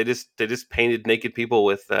infrared, they just painted naked people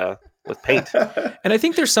with paint. And I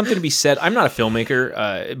think there's something to be said. I'm not a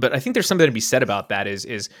filmmaker, but I think there's something to be said about that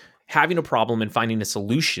is having a problem and finding a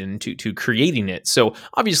solution to creating it. So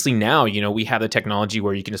obviously now, we have the technology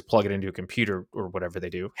where you can just plug it into a computer or whatever they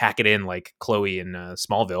do, hack it in like Chloe in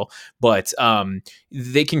Smallville, but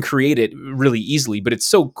they can create it really easily, but it's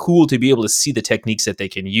so cool to be able to see the techniques that they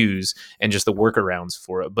can use and just the workarounds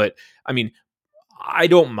for it. But I mean, I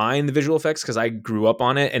don't mind the visual effects because I grew up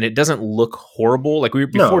on it and it doesn't look horrible. Like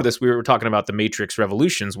before this, we were talking about The Matrix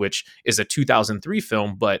Revolutions, which is a 2003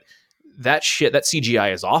 film, but that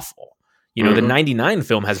CGI is awful. The 99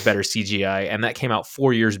 film has better CGI and that came out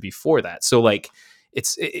 4 years before that. So like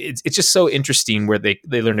it's just so interesting where they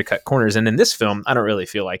learn to cut corners. And in this film, I don't really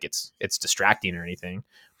feel like it's distracting or anything.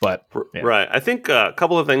 But yeah. Right. I think a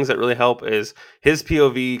couple of things that really help is his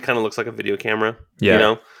POV kind of looks like a video camera.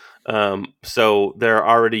 Yeah. So they're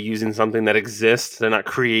already using something that exists. They're not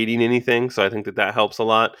creating anything. So I think that helps a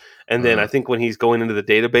lot. And then I think when he's going into the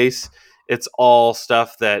database, it's all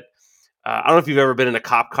stuff that I don't know if you've ever been in a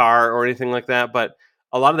cop car or anything like that, but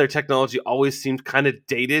a lot of their technology always seemed kind of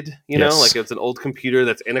dated, like it's an old computer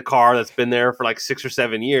that's in a car that's been there for like 6 or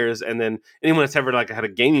 7 years. And then anyone that's ever like had a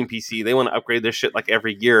gaming PC, they want to upgrade their shit like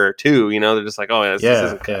every year or two, they're just like, oh, this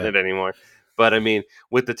isn't cutting it anymore. But I mean,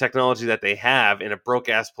 with the technology that they have in a broke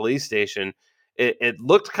ass police station, it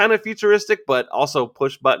looked kind of futuristic, but also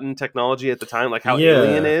push button technology at the time, like how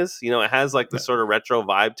Alien is, it has like this sort of retro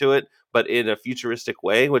vibe to it, but in a futuristic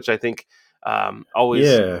way, which I think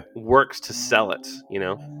always works to sell it,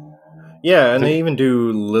 Yeah, and they even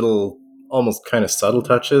do little, almost kind of subtle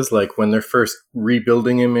touches, like when they're first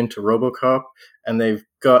rebuilding him into RoboCop, and they've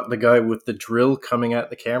got the guy with the drill coming at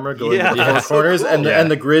the camera, going to the four corners, and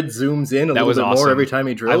the grid zooms in a little bit more every time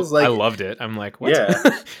he drills. I loved it. I'm like, what? Yeah.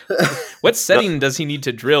 What setting does he need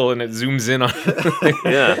to drill? And it zooms in on.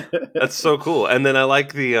 Yeah, that's so cool. And then I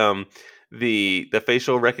like the the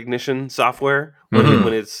facial recognition software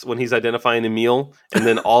when he's identifying a meal, and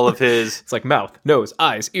then all of his it's like mouth, nose,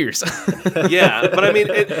 eyes, ears. yeah, but I mean,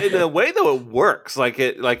 in a way though, it works. Like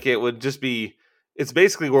it would just be. It's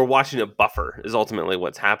basically we're watching a buffer is ultimately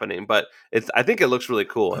what's happening, but I think it looks really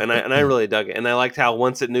cool, and I really dug it, and I liked how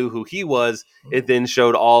once it knew who he was, it then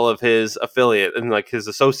showed all of his affiliate and like his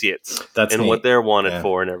associates and neat. what they're wanted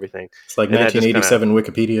for and everything. It's like 1987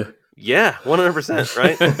 Wikipedia. Yeah, 100%,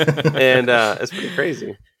 right? And it's pretty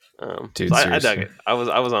crazy. Dude, so I dug it. I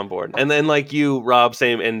was on board, and then like you, Rob,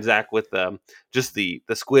 same, and Zach with just the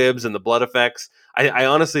squibs and the blood effects. I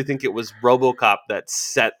honestly think it was RoboCop that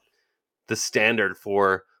set the standard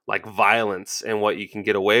for like violence and what you can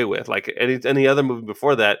get away with. Like any other movie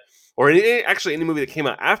before that, or any movie that came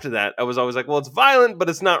out after that, I was always like, well, it's violent, but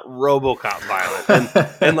it's not RoboCop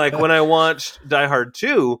violent. And like when I watched Die Hard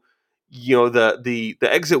 2, you know, the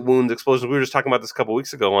exit wounds explosions, we were just talking about this a couple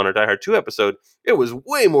weeks ago on our Die Hard 2 episode, it was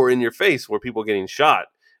way more in your face where people getting shot,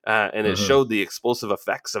 and it showed the explosive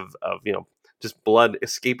effects of you know, just blood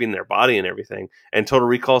escaping their body and everything. And Total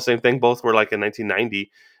Recall, same thing. Both were like in 1990.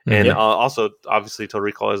 And also, obviously, Total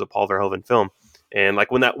Recall is a Paul Verhoeven film. And like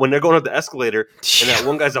when they're going up the escalator, and that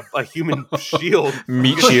one guy's a human shield,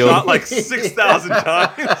 meat shield, shot like 6,000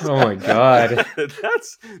 times. Oh my god,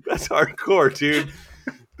 that's hardcore, dude.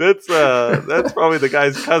 That's probably the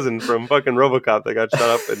guy's cousin from fucking RoboCop that got shot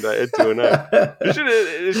up into a knife. It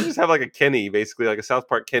should just have like a Kenny, basically like a South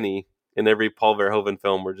Park Kenny in every Paul Verhoeven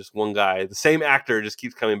film, where just one guy, the same actor, just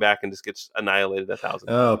keeps coming back and just gets annihilated 1,000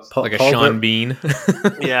 times. Like a Sean Bean.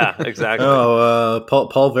 Yeah, exactly.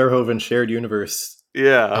 Paul Verhoeven shared universe.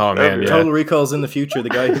 Yeah. Oh man. Total Recall's in the future. The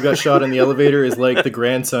guy who got shot in the elevator is like the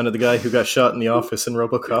grandson of the guy who got shot in the office in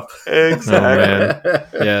RoboCop. Exactly.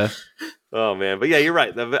 Oh, man. Yeah. Oh man, but yeah, you're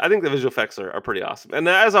right. I think the visual effects are pretty awesome. And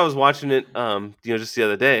as I was watching it, just the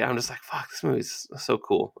other day, I'm just like, fuck, this movie's so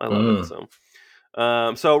cool. I love it.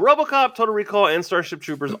 So RoboCop, Total Recall, and Starship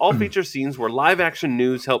Troopers all feature scenes where live-action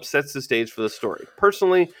news helps sets the stage for the story.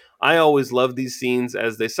 Personally, I always love these scenes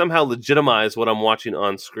as they somehow legitimize what I'm watching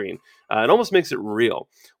on screen. It almost makes it real.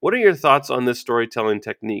 What are your thoughts on this storytelling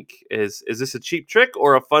technique? Is this a cheap trick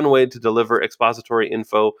or a fun way to deliver expository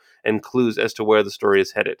info and clues as to where the story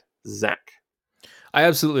is headed? Zach. I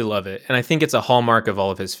absolutely love it. And I think it's a hallmark of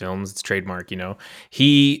all of his films. It's trademark, you know.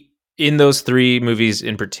 He, in those three movies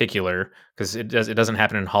in particular, because it doesn't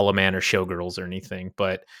happen in Hollow Man or Showgirls or anything,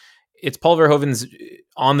 but it's Paul Verhoeven's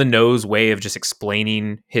on the nose way of just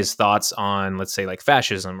explaining his thoughts on, let's say, like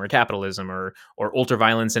fascism or capitalism or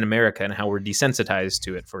ultraviolence in America and how we're desensitized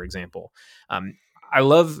to it, for example. I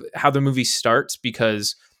love how the movie starts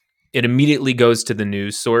because it immediately goes to the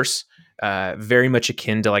news source, very much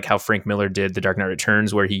akin to like how Frank Miller did The Dark Knight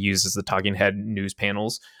Returns, where he uses the talking head news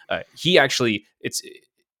panels. He actually, it's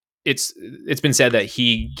been said that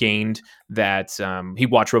he gained that he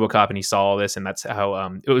watched RoboCop and he saw all this, and that's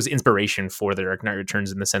how it was inspiration for The Dark Knight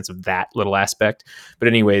Returns in the sense of that little aspect. But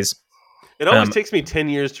anyways, it always takes me 10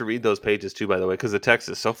 years to read those pages too, by the way, because the text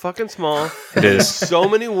is so fucking small. It is. So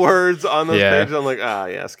many words on those pages. I'm like,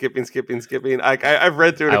 skipping. I've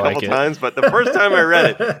read through it a couple times, but the first time I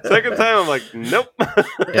read it, second time I'm like, nope.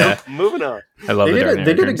 Yeah. Moving on. I love it.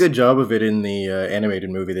 They did a good job of it in the animated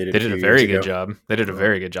movie. They did a very good job. They did a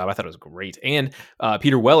very good job. I thought it was great. And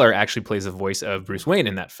Peter Weller actually plays the voice of Bruce Wayne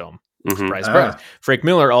in that film. Surprise, surprise. Frank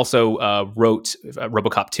Miller also wrote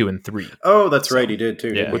RoboCop 2 and 3. Oh, that's right. He did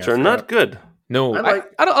too. Yeah. Which are not good. No, I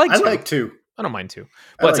like 2. I don't mind 2.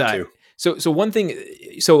 But I like 2. So one thing,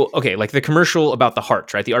 okay, like the commercial about the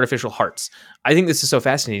hearts, right? The artificial hearts. I think this is so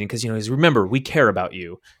fascinating because, remember, we care about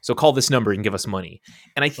you. So call this number and give us money.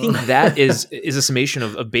 And I think that is a summation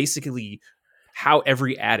of basically how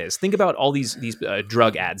every ad is. Think about all these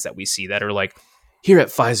drug ads that we see that are like, here at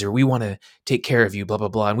Pfizer, we want to take care of you, blah, blah,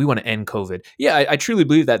 blah, and we want to end COVID. Yeah, I truly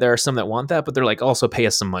believe that there are some that want that, but they're like, also pay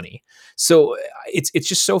us some money. So it's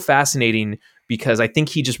just so fascinating because I think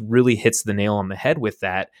he just really hits the nail on the head with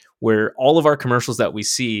that, where all of our commercials that we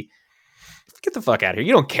see, get the fuck out of here.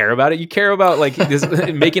 You don't care about it. You care about like this,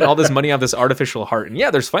 making all this money off this artificial heart. And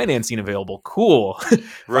yeah, there's financing available. Cool.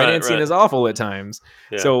 Financing is awful at times.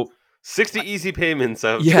 Yeah. So 60 easy payments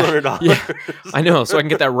of $200. Yeah, I know. So I can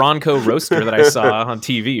get that Ronco roaster that I saw on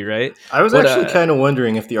TV, right? I was actually kind of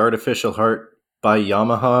wondering if the artificial heart by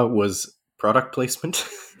Yamaha was product placement,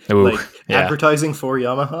 advertising for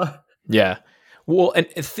Yamaha. Yeah. Well, and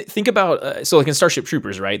think about, so like in Starship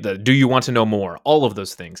Troopers, right? The do you want to know more? All of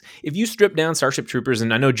those things. If you strip down Starship Troopers,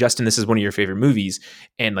 and I know, Justin, this is one of your favorite movies,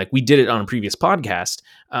 and like we did it on a previous podcast,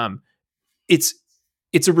 it's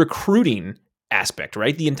a recruiting aspect,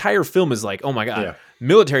 right? The entire film is like, oh my God, Yeah.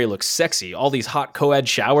 military looks sexy. All these hot co-ed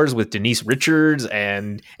showers with Denise Richards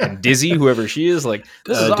and Dizzy, whoever she is. Like,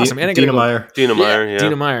 this is awesome. And I gotta Dina go, Meyer. Dina Meyer, yeah.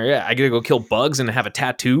 Dina Meyer, yeah. I gotta go kill bugs and have a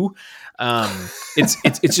tattoo.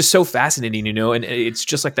 It's just so fascinating, you know, and it's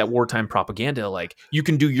just like that wartime propaganda. Like, you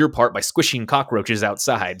can do your part by squishing cockroaches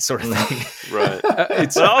outside, sort of thing. Right.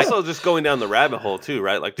 But also just going down the rabbit hole too,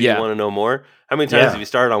 right? Like, do you want to know more? How many times have you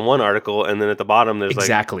started on one article and then at the bottom there's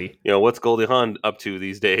exactly, like, what's Goldie Hawn up to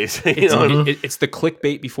these days? It's the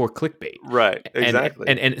clickbait before clickbait, right? Exactly.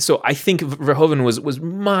 And so I think Verhoeven was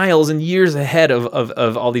miles and years ahead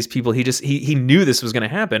of all these people. He knew this was going to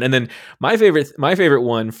happen. And then my favorite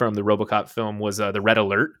one from the RoboCop film was the Red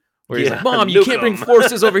Alert, where he's like, "Mom, you can't bring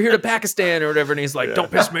forces over here to Pakistan or whatever," and he's like, "Don't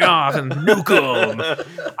piss me off," and nuke them.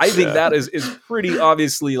 I think that is pretty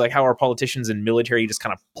obviously like how our politicians and military just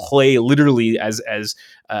kind of play literally as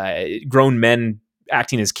grown men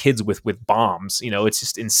acting as kids with bombs. You know, it's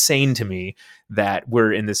just insane to me that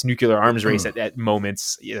we're in this nuclear arms race at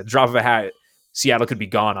moments. Drop of a hat, Seattle could be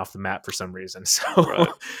gone off the map for some reason. So,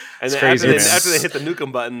 and then after they hit the nuke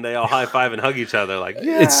button, they all high five and hug each other. Like,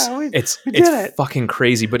 it's fucking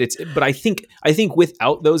crazy. But I think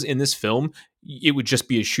without those in this film, it would just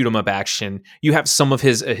be a shoot 'em up action. You have some of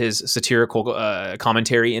his satirical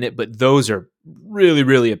commentary in it, but those are really,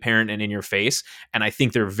 really apparent and in your face. And I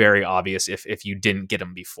think they're very obvious if you didn't get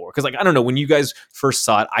them before. Because, like, I don't know, when you guys first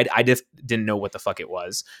saw it, I just didn't know what the fuck it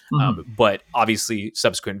was. But obviously,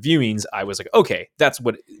 subsequent viewings, I was like, okay, that's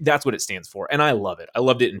what it stands for, and I love it. I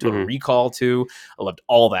loved it in Total Recall too. I loved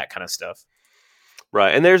all that kind of stuff.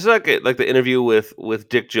 Right, and there's like the interview with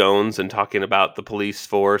Dick Jones and talking about the police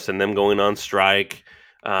force and them going on strike.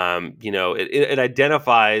 It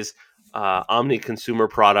identifies Omni Consumer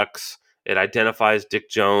Products. It identifies Dick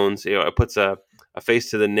Jones. It puts a face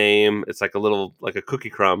to the name. It's like a cookie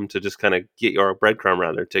crumb to just kind of get you, or a breadcrumb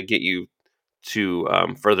rather, to get you to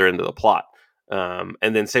further into the plot.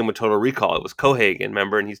 And then same with Total Recall. It was Cohagen,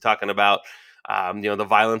 remember, and he's talking about the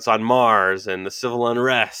violence on Mars and the civil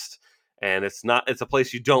unrest. And it's a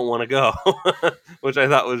place you don't want to go, which I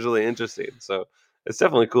thought was really interesting. So it's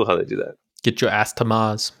definitely cool how they do that. Get your ass to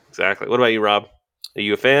Mars. Exactly. What about you, Rob? Are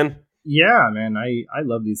you a fan? Yeah, man, I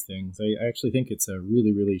love these things. I actually think it's a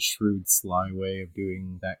really, really shrewd, sly way of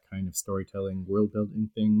doing that kind of storytelling, world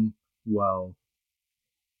building thing while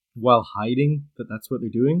hiding that that's what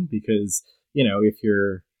they're doing. Because, if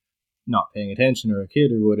you're not paying attention or a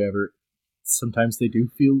kid or whatever, sometimes they do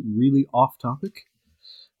feel really off topic.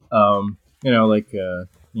 The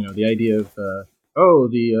idea of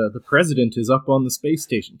the president is up on the space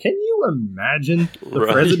station. Can you imagine the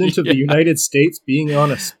president of the United States being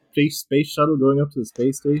on a space shuttle going up to the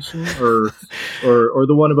space station, or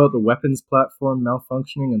the one about the weapons platform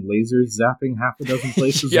malfunctioning and lasers zapping half a dozen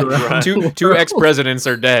places around? Two ex-presidents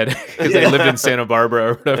are dead because they lived in Santa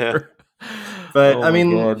Barbara or whatever. Yeah.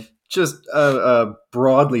 But just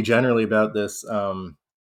broadly, generally about this.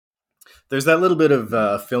 There's that little bit of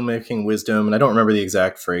filmmaking wisdom, and I don't remember the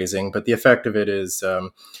exact phrasing, but the effect of it is,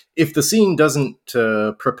 if the scene doesn't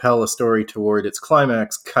propel a story toward its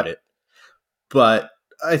climax, cut it. But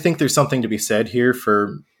I think there's something to be said here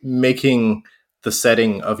for making the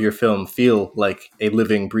setting of your film feel like a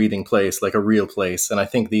living, breathing place, like a real place, and I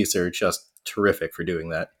think these are just terrific for doing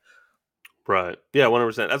that. Right. Yeah,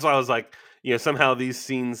 100%. That's why I was like, somehow these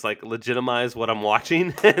scenes like legitimize what I'm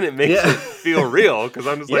watching, and it makes it feel real, because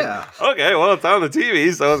I'm just like, okay, well, it's on the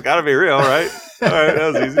TV, so it's got to be real, right? All right,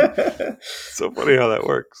 that was easy. So funny how that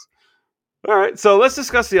works. All right, so let's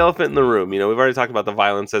discuss the elephant in the room. We've already talked about the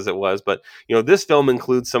violence as it was, but, this film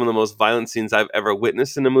includes some of the most violent scenes I've ever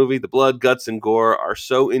witnessed in a movie. The blood, guts, and gore are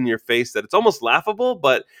so in your face that it's almost laughable,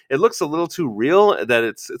 but it looks a little too real that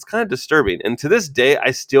it's kind of disturbing. And to this day, I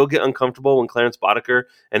still get uncomfortable when Clarence Boddicker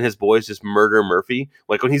and his boys just murder Murphy.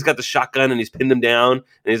 Like when he's got the shotgun and he's pinned him down,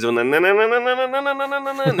 and he's doing and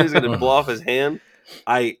he's going to blow off his hand.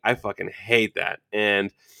 I fucking hate that.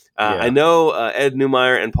 And I know Ed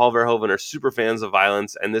Neumeier and Paul Verhoeven are super fans of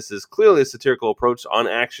violence, and this is clearly a satirical approach on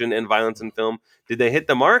action and violence in film. Did they hit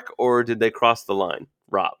the mark, or did they cross the line?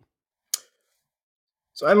 Rob?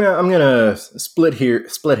 So I'm gonna split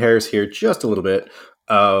hairs here just a little bit.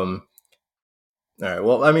 All right.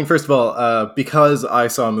 Well, I mean, first of all, because I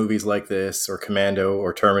saw movies like this, or Commando,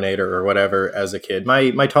 or Terminator, or whatever as a kid,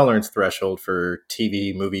 my tolerance threshold for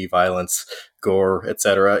TV, movie violence, gore,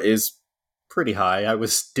 etc., is pretty high. I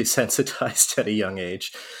was desensitized at a young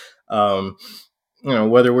age.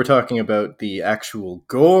 Whether we're talking about the actual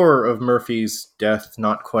gore of Murphy's death,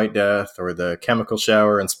 not quite death, or the chemical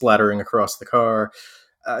shower and splattering across the car,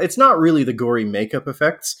 it's not really the gory makeup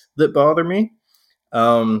effects that bother me.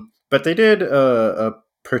 But they did a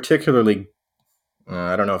particularly,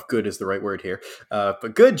 I don't know if good is the right word here,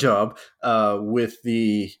 but good job with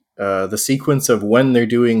the sequence of when they're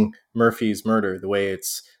doing Murphy's murder, the way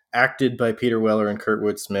it's acted by Peter Weller and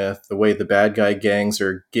Kurtwood Smith, the way the bad guy gangs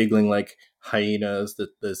are giggling like hyenas,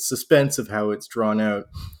 the suspense of how it's drawn out.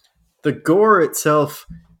 The gore itself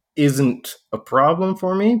isn't a problem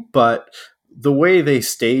for me, but the way they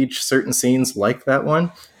stage certain scenes like that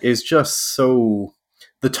one is just so,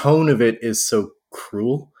 the tone of it is so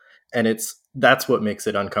cruel, and that's what makes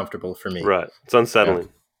it uncomfortable for me. Right. It's unsettling.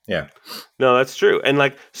 Yeah. No, that's true. And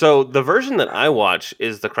like, so the version that I watch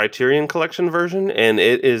is the Criterion Collection version, and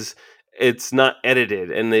it's not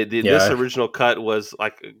edited. And this original cut was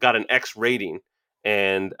like, got an X rating,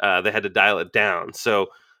 and they had to dial it down. So,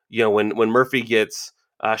 when Murphy gets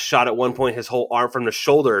shot at one point, his whole arm from the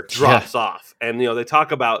shoulder drops off. And, they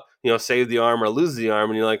talk about, save the arm or lose the arm.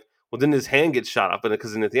 And you're like, well, then his hand gets shot off. But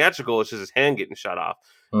because in the theatrical, it's just his hand getting shot off.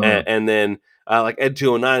 Mm-hmm. And then like Ed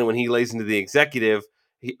 209, when he lays into the executive,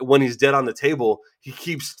 when he's dead on the table, he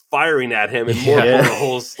keeps firing at him and more bullet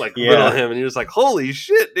holes riddle him. And you're just like, holy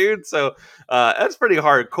shit, dude. So that's pretty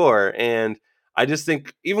hardcore. And I just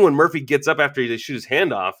think even when Murphy gets up after he shoots his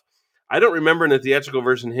hand off, I don't remember in the theatrical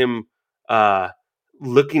version him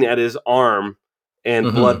looking at his arm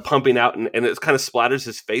and blood pumping out, and it kind of splatters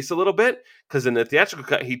his face a little bit, because in the theatrical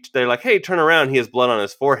cut, they're like, hey, turn around, he has blood on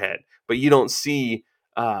his forehead, but you don't see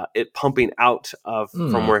it pumping out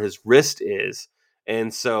from where his wrist is.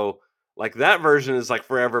 And so like that version is like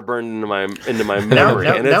forever burned into my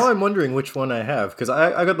memory. Now I'm wondering which one I have, because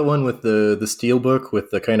I got the one with the steelbook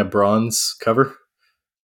with the kind of bronze cover.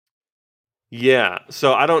 Yeah,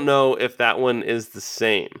 so I don't know if that one is the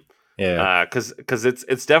same. Yeah, because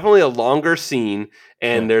it's definitely a longer scene,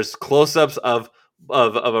 and there's close-ups of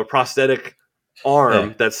a prosthetic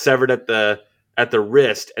arm that's severed at the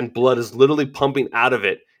wrist, and blood is literally pumping out of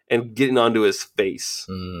it and getting onto his face,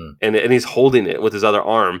 and he's holding it with his other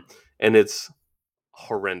arm, and it's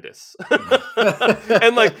horrendous.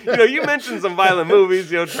 And like, you mentioned some violent movies,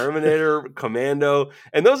 Terminator, Commando,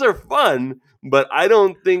 and those are fun, but I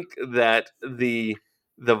don't think that the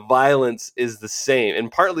violence is the same,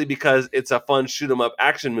 and partly because it's a fun shoot 'em up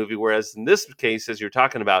action movie, whereas in this case, as you're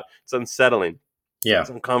talking about, it's unsettling. Yeah,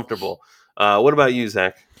 it's uncomfortable. What about you,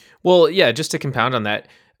 Zach? Well, yeah, just to compound on that,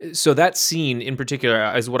 so that scene in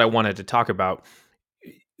particular is what I wanted to talk about.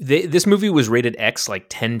 This movie was rated X like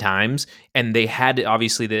 10 times, and they had,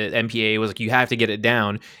 obviously the MPAA was like, you have to get it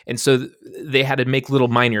down. And so they had to make little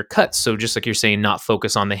minor cuts. So just like you're saying, not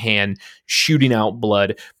focus on the hand shooting out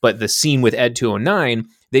blood, but the scene with Ed 209,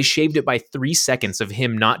 they shaved it by 3 seconds of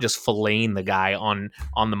him not just filleting the guy on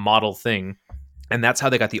the model thing. And that's how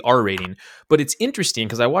they got the R rating. But it's interesting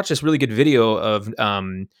because I watched this really good video of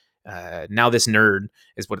Now This Nerd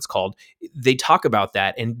is what it's called. They talk about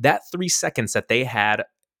that, and that 3 seconds that they had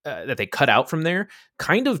that they cut out from there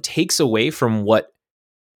kind of takes away from what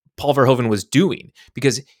Paul Verhoeven was doing,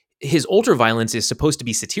 because his ultraviolence is supposed to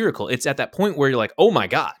be satirical. It's at that point where you're like, oh my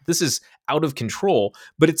God, this is out of control.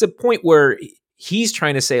 But it's a point where he's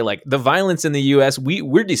trying to say, like, the violence in the US,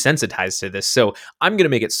 we're desensitized to this. So I'm going to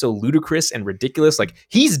make it so ludicrous and ridiculous. Like,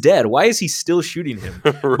 he's dead. Why is he still shooting him?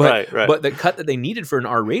 Right. But the cut that they needed for an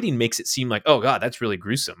R rating makes it seem like, oh God, that's really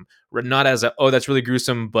gruesome. Not as that's really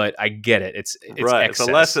gruesome, but I get it. It's right. excess.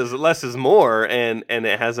 So less is more, and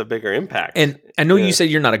it has a bigger impact. And I know you said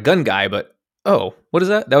you're not a gun guy, but what is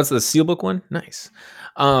that? That was the Steelbook one? Nice.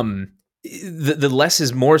 The less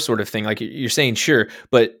is more sort of thing. Like you're saying, sure,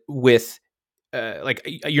 but with like,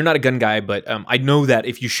 you're not a gun guy, but I know that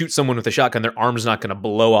if you shoot someone with a shotgun, their arm's not going to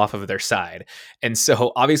blow off of their side. And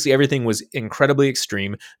so obviously everything was incredibly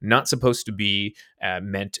extreme, not supposed to be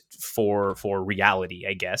meant for reality,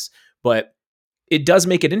 I guess. But it does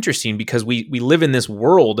make it interesting because we live in this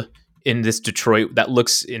world in this Detroit that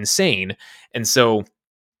looks insane. And so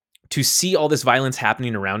to see all this violence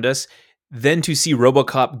happening around us, then to see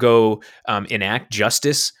RoboCop go enact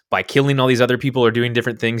justice by killing all these other people or doing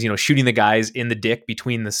different things, shooting the guys in the dick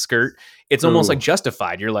between the skirt, it's almost like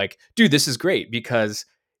justified. You're like, dude, this is great because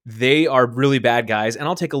they are really bad guys, and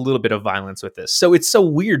I'll take a little bit of violence with this. So it's so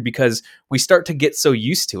weird because we start to get so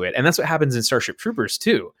used to it. And that's what happens in Starship Troopers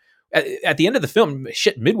too. At the end of the film,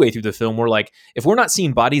 midway through the film, we're like, if we're not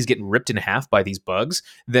seeing bodies getting ripped in half by these bugs,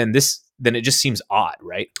 then it just seems odd,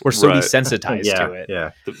 right? We're so desensitized to it.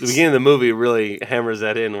 Yeah. The beginning of the movie really hammers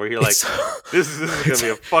that in, where you're like, this is going to be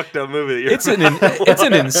a fucked up movie. It's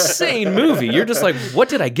an insane movie. You're just like, what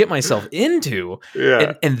did I get myself into?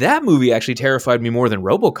 Yeah. And that movie actually terrified me more than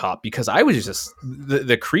RoboCop, because I was just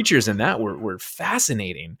the creatures in that were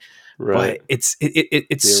fascinating. Right. But it's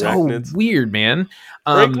The so arachnids. weird, man.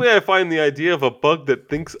 Frankly, I find the idea of a bug that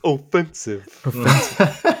thinks offensive.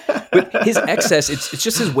 But his excess, it's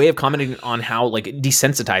just his way of commenting on how like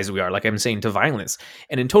desensitized we are, like I'm saying, to violence.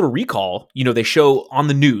 And in Total Recall, they show on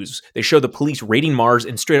the news, they show the police raiding Mars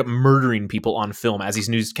and straight up murdering people on film as these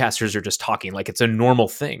newscasters are just talking like it's a normal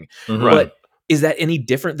thing. Mhm. Right. But is that any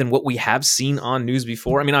different than what we have seen on news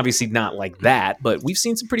before? I mean, obviously not like that, but we've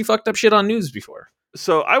seen some pretty fucked up shit on news before.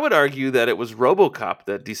 So I would argue that it was RoboCop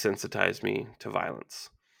that desensitized me to violence,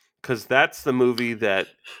 because that's the movie that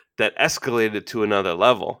escalated to another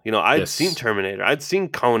level. I'd Yes. seen Terminator, I'd seen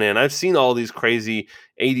Conan, I've seen all these crazy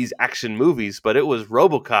 80s action movies, but it was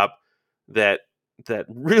RoboCop that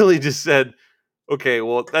really just said, okay,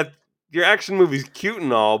 well, that your action movie's cute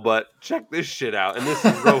and all, but check this shit out. And this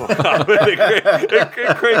is RoboCop.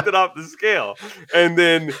 it cranked it off the scale. And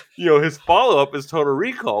then, his follow-up is Total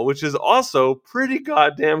Recall, which is also pretty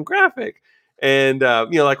goddamn graphic. And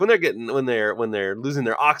like when they're losing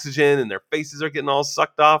their oxygen and their faces are getting all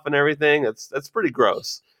sucked off and everything, that's pretty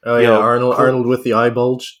gross. Oh yeah, Arnold with the eye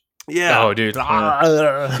bulge. Yeah. Oh, dude.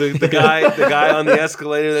 The guy on the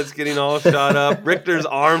escalator that's getting all shot up. Richter's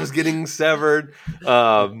arms getting severed.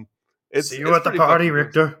 See you at the party,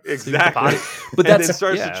 Richter. Exactly. But And that's then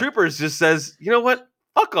Starship Troopers just says, you know what?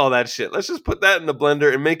 Fuck all that shit. Let's just put that in the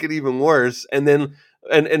blender and make it even worse. And then,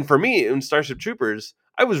 and for me in Starship Troopers,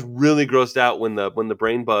 I was really grossed out when the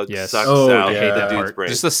brain bug sucks out. I hate that the dude's part. brain.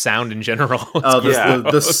 Just the sound in general. Oh, Yeah.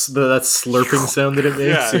 that slurping sound that it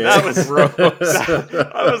makes. Yeah, that was gross.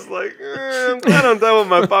 I was like, I'm glad I'm done with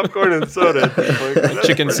my popcorn and soda. At this point. That's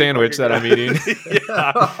Chicken pretty sandwich fucking that I'm eating.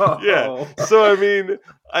 yeah. So I mean,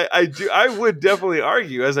 I would definitely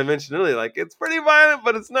argue, as I mentioned earlier, like it's pretty violent,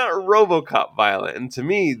 but it's not RoboCop violent. And to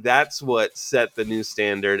me, that's what set the new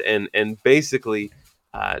standard and basically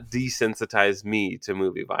desensitized me to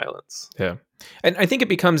movie violence. Yeah. And I think it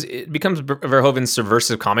becomes Verhoeven's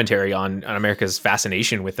subversive commentary on America's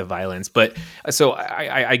fascination with the violence. But so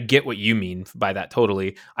I get what you mean by that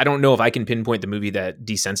totally. I don't know if I can pinpoint the movie that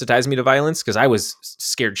desensitized me to violence, because I was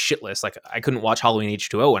scared shitless. Like I couldn't watch Halloween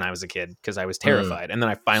H2O when I was a kid because I was terrified. And then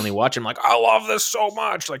I finally watched him like, I love this so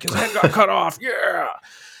much. Like his head got cut off. Yeah.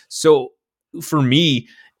 So for me,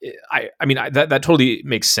 I mean that totally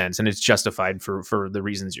makes sense and it's justified for the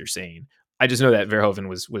reasons you're saying. I just know that Verhoeven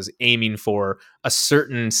was aiming for a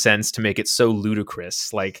certain sense to make it so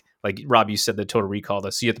ludicrous. Like Rob, you said the Total Recall,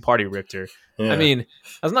 the See You at the Party, Richter. Yeah. I mean,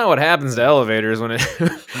 that's not what happens to elevators when your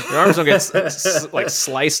arms don't get like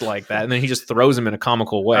sliced like that, and then he just throws them in a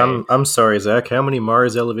comical way. I'm sorry, Zach. How many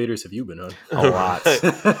Mars elevators have you been on? A lot.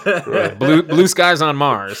 Right. Blue skies on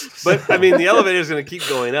Mars. But I mean, the elevator's going to keep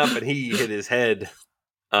going up, and he hit his head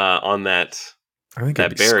on that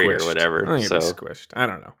barrier squished. or whatever. I think it'd be squished. I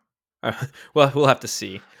don't know. Well, we'll have to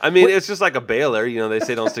see. I mean, it's just like a baler. They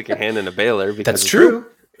say don't stick your hand in a baler. Because that's true.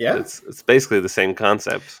 Yeah, it's basically the same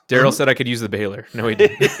concept. Daryl said I could use the baler. No, he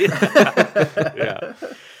didn't. Yeah.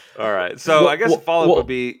 All right. So I guess follow up would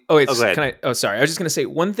be. Oh wait, go ahead. Sorry. I was just going to say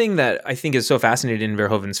one thing that I think is so fascinating in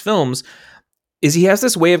Verhoeven's films is he has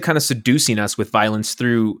this way of kind of seducing us with violence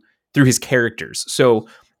through his characters. So,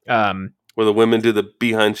 where the women do the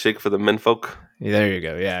behind shake for the menfolk. Yeah, there you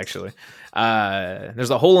go. Yeah, actually. There's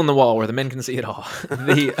a hole in the wall where the men can see it all.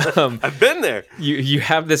 I've been there. You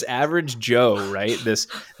have this average Joe, right? This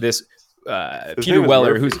Peter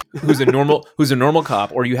Weller, who's a normal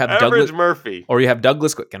cop, or you have average Douglas Murphy, or you have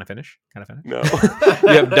Douglas. Can I finish? No. You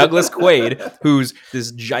have Douglas Quaid, who's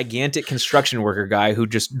this gigantic construction worker guy who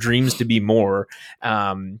just dreams to be more,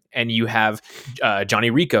 and you have Johnny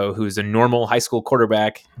Rico, who's a normal high school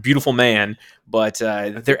quarterback, beautiful man, but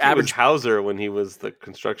they're average. Was Hauser when he was the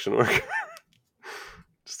construction worker.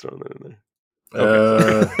 Just throwing that in there.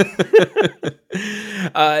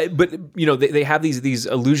 But they have these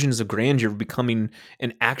illusions of grandeur of becoming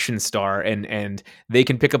an action star, and they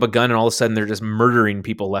can pick up a gun and all of a sudden they're just murdering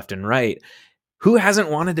people left and right. Who hasn't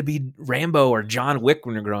wanted to be Rambo or John Wick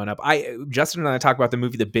when you're growing up? Justin and I talk about the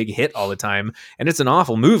movie The Big Hit all the time, and it's an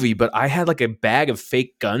awful movie, but I had like a bag of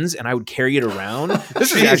fake guns and I would carry it around.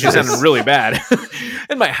 This is actually sounding really bad.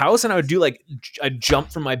 In my house, and I would do like I'd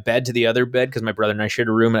jump from my bed to the other bed because my brother and I shared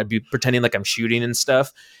a room, and I'd be pretending like I'm shooting and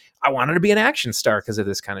stuff. I wanted to be an action star because of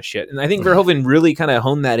this kind of shit. And I think Verhoeven really kind of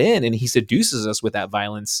honed that in, and he seduces us with that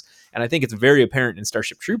violence. And I think it's very apparent in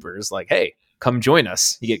Starship Troopers, like, hey, come join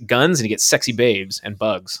us. You get guns and you get sexy babes and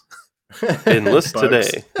bugs. Enlist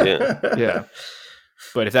today. Yeah. Yeah.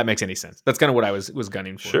 But if that makes any sense, that's kind of what I was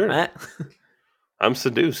gunning for. Sure. I'm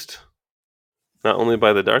seduced. Not only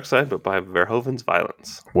by the dark side, but by Verhoeven's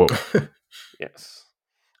violence. Whoa. Yes.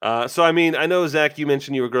 So, I mean, I know, Zach, you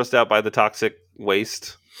mentioned you were grossed out by the toxic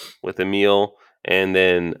waste with Emil, and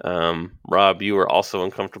then Rob, you were also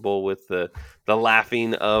uncomfortable with the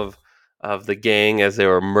laughing of the gang as they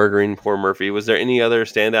were murdering poor Murphy. Was there any other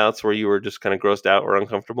standouts where you were just kind of grossed out or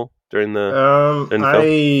uncomfortable during the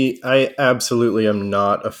film? I absolutely am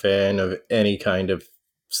not a fan of any kind of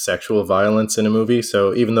sexual violence in a movie.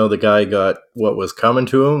 So even though the guy got what was coming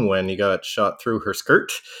to him when he got shot through her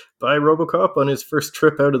skirt by RoboCop on his first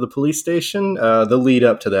trip out of the police station, the lead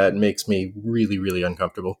up to that makes me really, really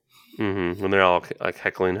uncomfortable. Mm-hmm. When they're all like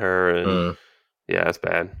heckling her, and yeah, it's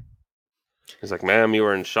bad. He's like, "Ma'am, you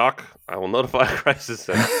are in shock. I will notify a crisis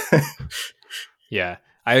center." Yeah,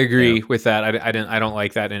 I agree with that. I don't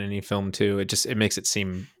like that in any film too. It makes it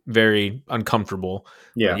seem very uncomfortable.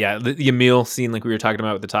 Yeah, but yeah. The Emil scene, like we were talking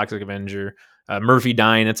about with the Toxic Avenger, Murphy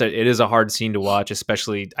dying. It is a hard scene to watch,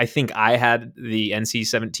 especially. I think I had the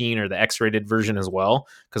NC-17 or the X-rated version as well,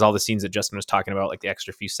 because all the scenes that Justin was talking about, like the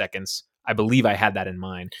extra few seconds, I believe I had that in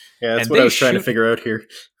mind. Yeah, that's what I was trying to figure out here.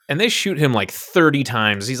 And they shoot him like 30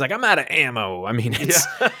 times. He's like, I'm out of ammo. I mean, it's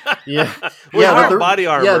body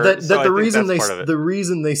armor. Yeah, the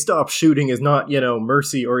reason they stop shooting is not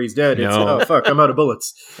mercy or he's dead. It's oh fuck, I'm out of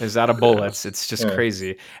bullets. It's out of bullets. It's just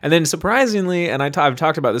crazy. And then surprisingly, and I've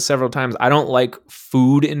talked about this several times, I don't like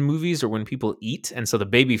food in movies or when people eat, and so the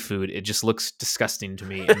baby food, it just looks disgusting to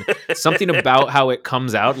me. And something about how it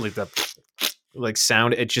comes out, like the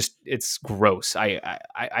sound, it's gross. I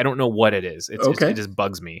don't know what it is. It just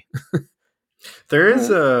bugs me. There is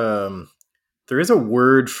a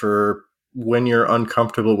word for when you're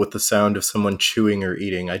uncomfortable with the sound of someone chewing or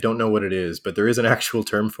eating. I don't know what it is, but there is an actual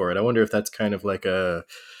term for it. I wonder if that's kind of like a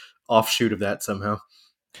offshoot of that somehow.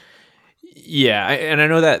 Yeah, and I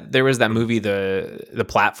know that there was that movie, the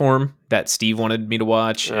Platform, that Steve wanted me to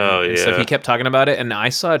watch. And so he kept talking about it, and I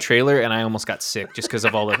saw a trailer, and I almost got sick just because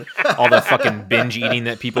of all the fucking binge eating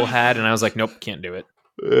that people had, and I was like, nope, can't do it.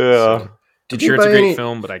 Yeah. So, it's a great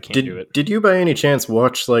film, but I can't do it. Did you by any chance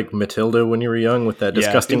watch like Matilda when you were young with that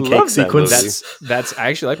disgusting cake sequence? That's I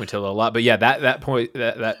actually like Matilda a lot, but yeah, that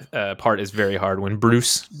part is very hard when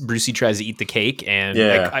Brucey tries to eat the cake, and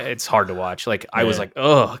it's hard to watch. Like I was like,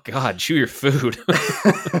 oh god, chew your food.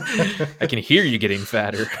 I can hear you getting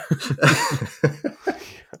fatter.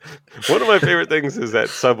 One of my favorite things is that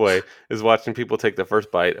Subway is watching people take the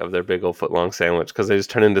first bite of their big old foot-long sandwich because they just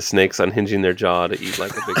turn into snakes unhinging their jaw to eat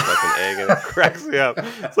like a big fucking egg, and it cracks me up.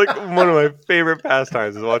 It's like one of my favorite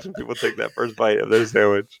pastimes is watching people take that first bite of their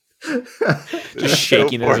sandwich. Just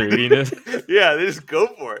shaking as they're eating it. Yeah, they just go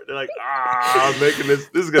for it. They're like, I'm making this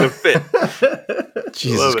is going to fit.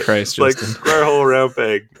 Jesus Christ, Justin. Like square hole, round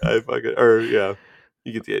peg.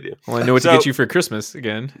 You get the idea. Well, I know what to get you for Christmas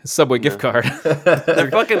again. Subway gift card. They're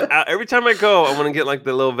fucking out. Every time I go, I want to get like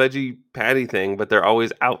the little veggie patty thing, but they're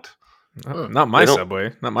always out. Not my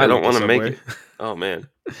Subway. Not my. I don't want to make it. Oh man,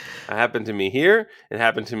 it happened to me here. It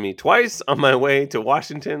happened to me twice on my way to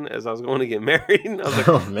Washington as I was going to get married. And I was like,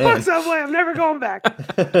 "Oh man, fuck Subway! I'm never going back."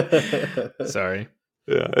 Sorry.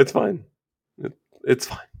 Yeah, it's fine. It's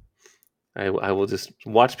fine. I will just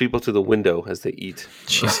watch people to the window as they eat.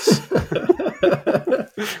 Jesus.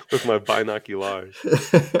 With my binoculars.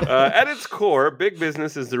 At its core, big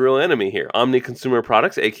business is the real enemy here. Omni Consumer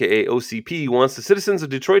Products, aka OCP, wants the citizens of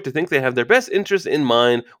Detroit to think they have their best interests in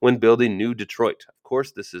mind when building new Detroit. Of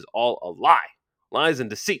course, this is all a lie. Lies and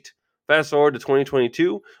deceit. Fast forward to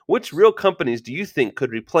 2022. Which real companies do you think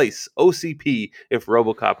could replace OCP if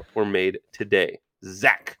RoboCop were made today?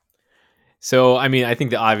 Zach. So, I mean, I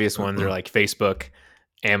think the obvious ones are like Facebook,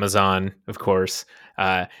 Amazon, of course.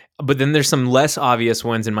 But then there's some less obvious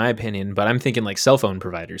ones, in my opinion. But I'm thinking like cell phone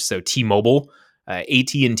providers. So T-Mobile,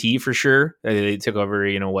 AT&T for sure. They took over,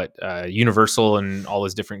 Universal and all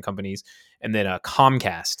those different companies. And then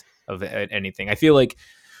Comcast of anything. I feel like,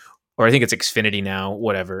 or I think it's Xfinity now,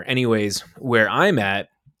 whatever. Anyways, where I'm at,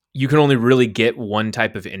 you can only really get one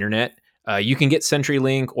type of internet. You can get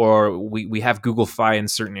CenturyLink, or we have Google Fi in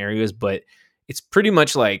certain areas, but it's pretty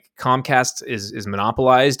much like Comcast is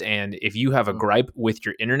monopolized. And if you have a gripe with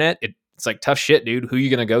your internet, it's like tough shit, dude. Who are you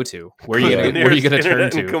going to go to? Where are you going to turn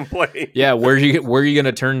to? Complain. Yeah, where are you going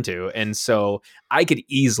to turn to? And so I could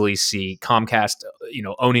easily see Comcast,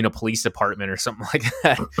 owning a police department or something like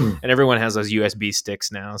that. And everyone has those USB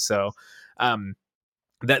sticks now, so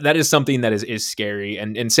that is something that is scary.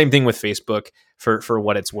 And same thing with Facebook. for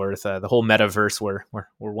what it's worth. The whole metaverse, we're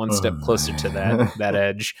one step closer to that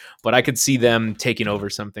edge, but I could see them taking over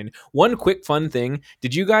something. One quick fun thing: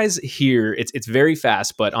 did you guys hear? It's very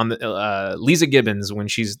fast, but on the Lisa Gibbons, when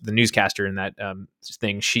she's the newscaster in that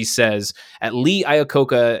thing, she says at Lee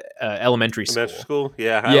Iacocca Elementary School.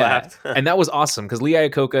 Yeah, I laughed. And that was awesome because Lee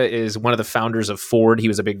Iacocca is one of the founders of Ford. He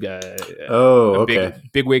was a big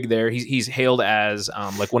big wig there. He's hailed as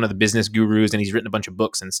like one of the business gurus, and he's written a bunch of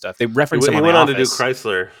books and stuff. They reference him. He went on to do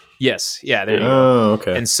Chrysler. Yes, yeah, there you go. Oh,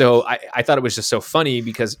 okay. And so I thought it was just so funny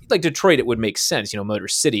because like Detroit, it would make sense, Motor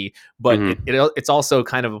City, but it's also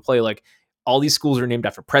kind of a play like all these schools are named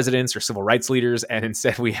after presidents or civil rights leaders, and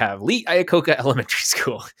instead we have Lee Iacocca Elementary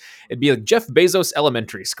School. It'd be like Jeff Bezos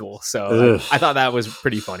Elementary School. So I thought that was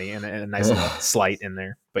pretty funly and a nice little slight in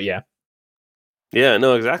there. But yeah. Yeah,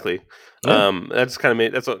 no, exactly. Yeah. That's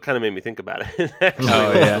what kind of made me think about it. Actually,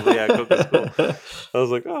 Iacocca School. I was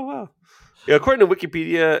like, oh wow. Yeah, according to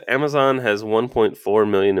Wikipedia, Amazon has 1.4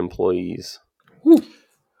 million employees. Whew.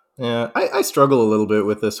 Yeah, I struggle a little bit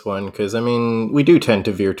with this one because, we do tend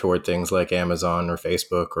to veer toward things like Amazon or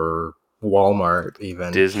Facebook or Walmart,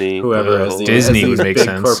 even Disney, whoever has Disney these would make big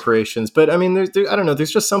sense. corporations. But I don't know.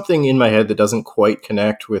 There's just something in my head that doesn't quite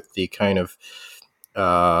connect with the kind of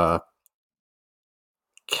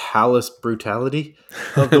callous brutality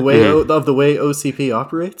of the way OCP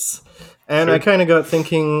operates. And Sure. I kind of got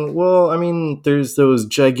thinking, well, there's those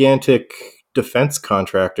gigantic defense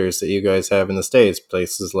contractors that you guys have in the States,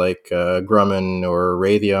 places like Grumman or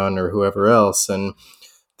Raytheon or whoever else, and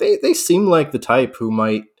they seem like the type who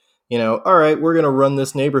might, all right, we're going to run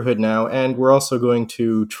this neighborhood now, and we're also going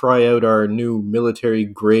to try out our new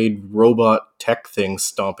military-grade robot tech thing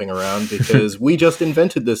stomping around because we just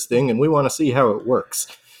invented this thing and we want to see how it works.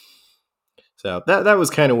 So that was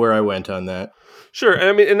kind of where I went on that. Sure,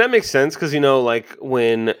 and that makes sense because like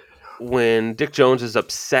when Dick Jones is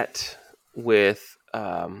upset with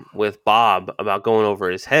Bob about going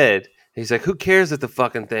over his head, he's like, "Who cares if the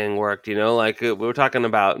fucking thing worked?" Like we were talking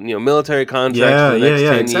about military contracts for the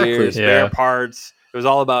next 10 years, spare parts. It was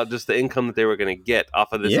all about just the income that they were going to get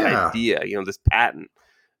off of this idea, this patent,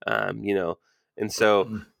 and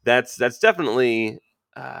so that's definitely.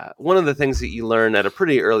 One of the things that you learn at a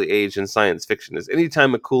pretty early age in science fiction is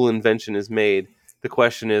anytime a cool invention is made, the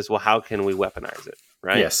question is, well, how can we weaponize it,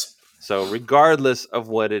 right? Yes. So regardless of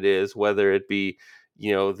what it is, whether it be,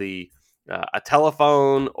 a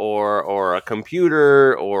telephone or a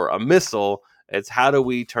computer or a missile, it's how do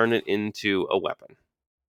we turn it into a weapon?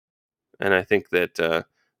 And I think that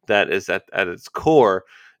that is at its core.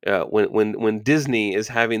 When Disney is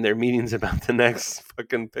having their meetings about the next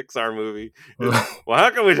fucking Pixar movie, well,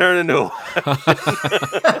 how can we turn into a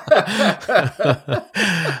weapon?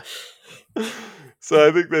 So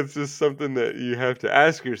I think that's just something that you have to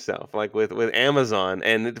ask yourself, like with Amazon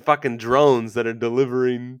and the fucking drones that are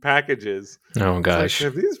delivering packages. Oh gosh,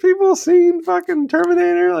 have these people seen fucking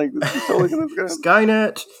Terminator? Like this is totally gonna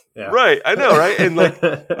Skynet. Yeah. Right, I know, right? And like,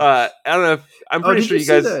 I don't know. I'm pretty sure you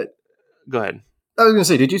guys. Go ahead. I was going to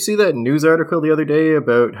say, did you see that news article the other day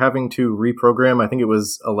about having to reprogram? I think it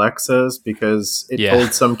was Alexa's because it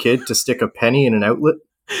told some kid to stick a penny in an outlet.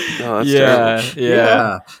 Oh, that's terrible.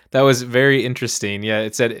 Yeah. That was very interesting. Yeah,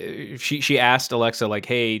 it said she asked Alexa like,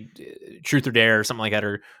 "Hey, truth or dare," or something like that,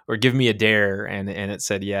 or give me a dare, and it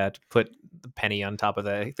said, to put the penny on top of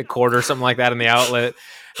the quarter or something like that in the outlet.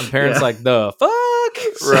 And parents like, the fuck,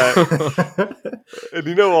 right?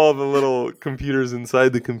 And all the little computers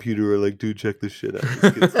inside the computer are like, dude, check this shit out.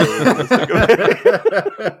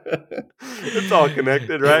 It's all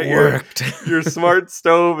connected, right? It worked. Your smart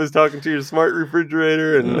stove is talking to your smart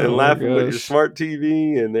refrigerator and laughing with your smart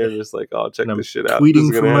TV, and they're just like, "Oh, check this shit out."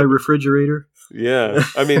 Tweeting from my refrigerator. Yeah,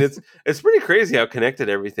 it's pretty crazy how connected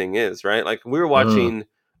everything is, right? Like we were watching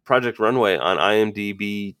Project Runway on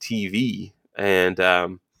IMDb TV, and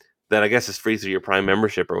that I guess is free through your Prime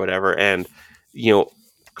membership or whatever, and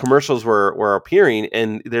commercials were appearing,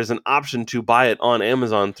 and there's an option to buy it on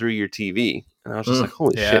Amazon through your TV. And I was just like,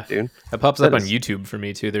 holy shit, dude. That pops up on YouTube for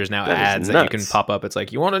me, too. There's now ads that you can pop up. It's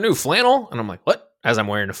like, you want a new flannel? And I'm like, what? As I'm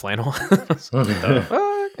wearing a flannel.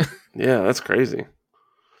 Yeah, that's crazy.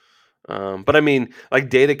 But like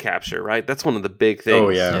data capture, right? That's one of the big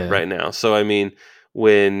things right now. So,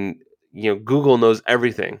 when, Google knows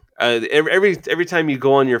everything. Every time you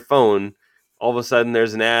go on your phone, all of a sudden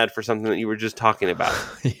there's an ad for something that you were just talking about.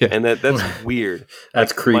 And that's weird.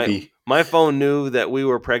 That's creepy. My phone knew that we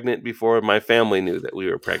were pregnant before my family knew that we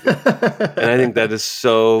were pregnant. And I think that is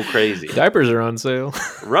so crazy. Diapers are on sale.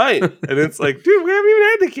 Right. And it's like, dude, we haven't even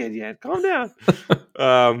had the kid yet. Calm down.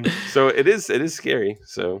 So it is scary.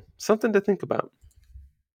 So something to think about.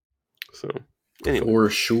 So Anyway. For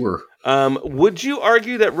sure. Would you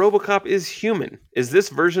argue that RoboCop is human? Is this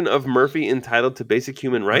version of Murphy entitled to basic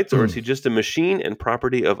human rights, or is he just a machine and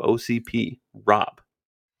property of OCP? Rob.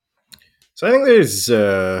 So I think there's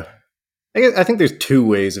I think there's two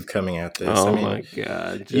ways of coming at this. Oh I mean, my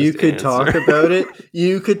god! You could talk about it.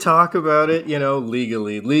 You could talk about it,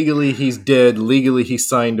 legally. Legally, he's dead. Legally, he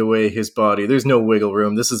signed away his body. There's no wiggle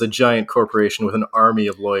room. This is a giant corporation with an army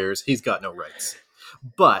of lawyers. He's got no rights.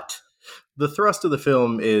 But the thrust of the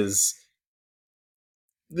film is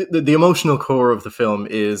the emotional core of the film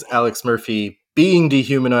is Alex Murphy being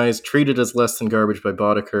dehumanized, treated as less than garbage by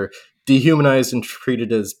Boddicker, dehumanized and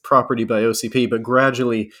treated as property by OCP, but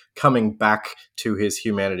gradually coming back to his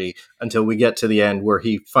humanity until we get to the end where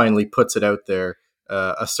he finally puts it out there,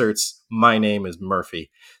 asserts, "My name is Murphy."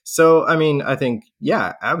 So, I mean, I think,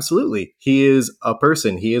 yeah, absolutely. He is a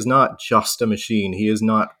person. He is not just a machine. He is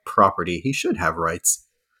not property. He should have rights.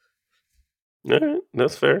 All right,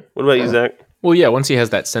 that's fair. What about you, Zach? Well, yeah, once he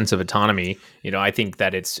has that sense of autonomy, I think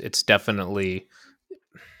that it's definitely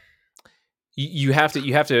you have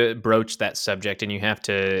to broach that subject, and you have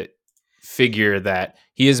to figure that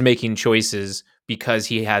he is making choices because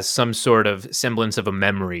he has some sort of semblance of a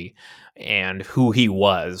memory and who he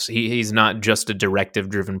was. He's not just a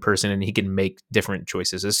directive-driven person, and he can make different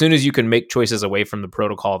choices. As soon as you can make choices away from the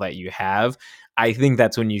protocol that you have, I think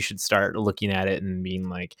that's when you should start looking at it and being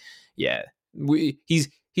like, yeah,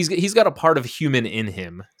 he's got a part of human in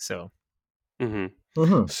him. So,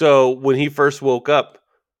 So when he first woke up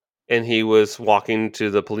and he was walking to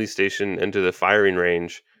the police station and to the firing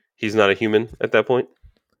range, he's not a human at that point.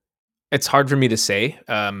 It's hard for me to say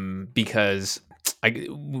because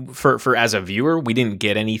for as a viewer, we didn't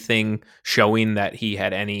get anything showing that he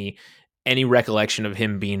had any recollection of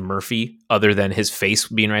him being Murphy other than his face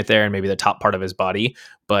being right there and maybe the top part of his body.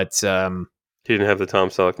 But he didn't have the Tom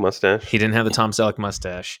Selleck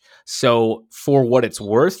mustache. So for what it's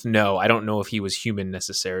worth, no, I don't know if he was human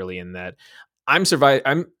necessarily in that. I'm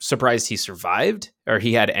surprised he survived, or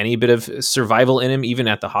he had any bit of survival in him, even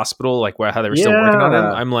at the hospital, like how they were still working on him.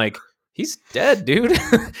 I'm like, he's dead, dude.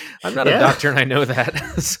 I'm not a doctor, and I know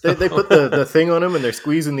that. So. They put the thing on him, and they're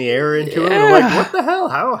squeezing the air into him. I'm like, what the hell?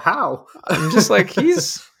 How? I'm just like,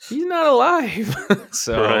 he's not alive.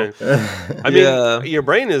 So, right. I mean, your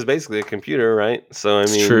brain is basically a computer, right? So, I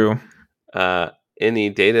mean, it's true. Any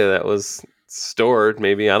data that was stored,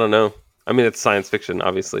 maybe, I don't know. I mean, it's science fiction,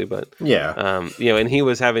 obviously, but yeah, and he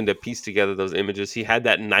was having to piece together those images. He had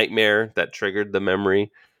that nightmare that triggered the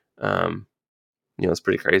memory. It's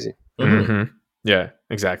pretty crazy. Mm-hmm. Yeah,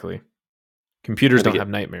 exactly. Computers don't have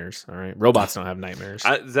nightmares. All right, robots don't have nightmares.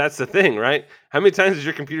 That's the thing, right? How many times has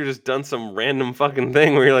your computer just done some random fucking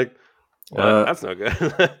thing where you're like, that's no good.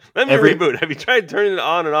 Let me reboot. Have you tried turning it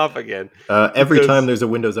on and off again? Every time there's a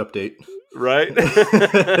Windows update. Right?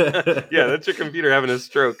 Yeah, that's your computer having a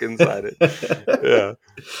stroke inside it. Yeah.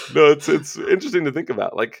 No, it's interesting to think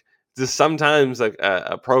about. Like, just sometimes like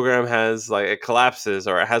a program has like it collapses,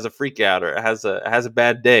 or it has a freak out, or it has a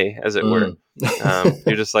bad day, as it were.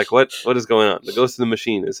 You're just like, what is going on? The ghost of the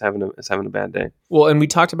machine is having a bad day. Well, and we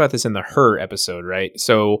talked about this in the Her episode, right?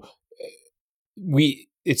 So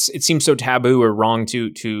it seems so taboo or wrong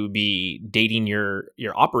to be dating your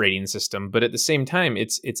operating system, but at the same time,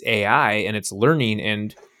 it's AI and it's learning,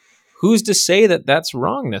 and who's to say that that's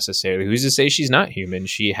wrong necessarily? Who's to say she's not human?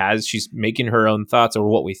 She's making her own thoughts, or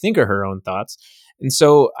what we think are her own thoughts. And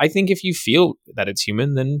so I think if you feel that it's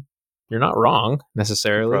human, then you're not wrong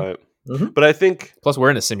necessarily. Right. Mm-hmm. But I think, plus we're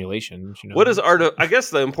in a simulation. What is I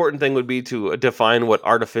guess the important thing would be to define what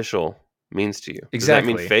artificial means to you.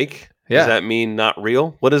 Exactly. Does that mean fake? Yeah. Does that mean not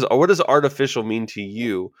real? What does artificial mean to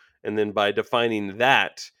you? And then by defining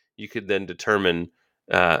that, you could then determine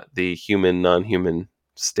the human, non-human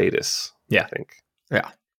status. Yeah. I think. Yeah.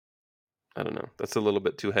 I don't know. That's a little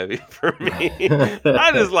bit too heavy for me.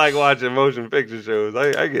 I just like watching motion picture shows.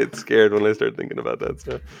 I get scared when I start thinking about that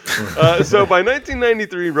stuff. So by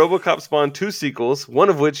 1993, RoboCop spawned 2 sequels, one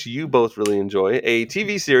of which you both really enjoy, a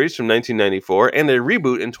TV series from 1994 and a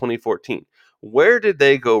reboot in 2014. Where did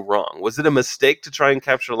they go wrong? Was it a mistake to try and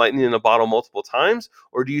capture lightning in a bottle multiple times,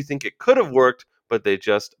 or do you think it could have worked, but they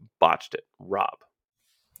just botched it? Rob.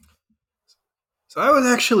 So I was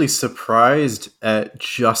actually surprised at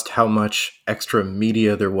just how much extra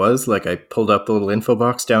media there was. Like, I pulled up the little info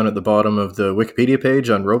box down at the bottom of the Wikipedia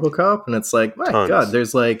page on RoboCop, and it's like, my God,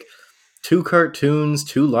 there's like 2 cartoons,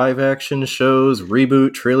 2 live action shows,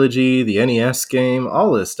 reboot, trilogy, the NES game,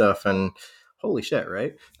 all this stuff, and holy shit,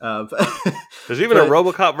 right? There's even a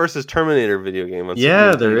RoboCop versus Terminator video game.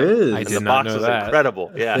 Yeah, there is. I did not know that. The box is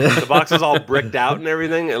incredible. Yeah, the box is all bricked out and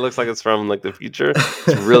everything. It looks like it's from like the future.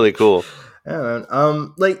 It's really cool. Yeah,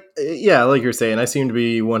 man. Like you're saying, I seem to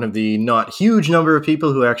be one of the not huge number of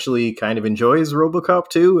people who actually kind of enjoys RoboCop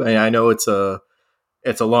 2. I know it's a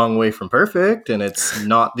long way from perfect, and it's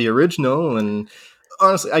not the original. And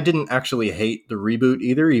honestly, I didn't actually hate the reboot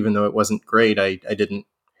either, even though it wasn't great. I didn't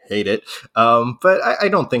hate it. But I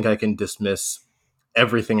don't think I can dismiss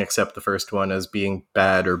everything except the first one as being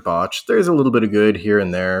bad or botched. There's a little bit of good here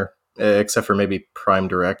and there, except for maybe Prime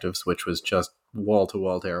Directives, which was just wall to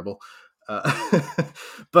wall terrible.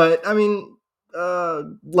 But I mean,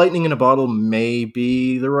 lightning in a bottle may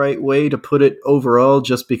be the right way to put it overall,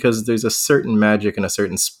 just because there's a certain magic and a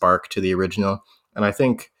certain spark to the original. And I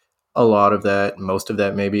think a lot of that, most of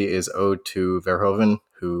that maybe, is owed to Verhoeven,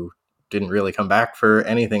 who didn't really come back for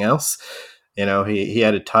anything else. You know, he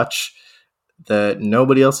had a touch that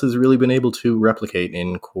nobody else has really been able to replicate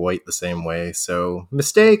in quite the same way. So,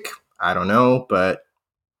 mistake? I don't know, but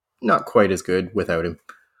not quite as good without him.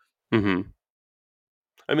 Mm-hmm.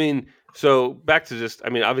 I mean, so back to just, I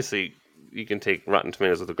mean, obviously you can take Rotten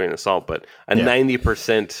Tomatoes with a grain of salt, but a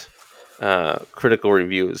 90% critical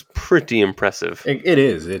review is pretty impressive. It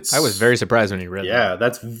is. I was very surprised when you read that. Yeah,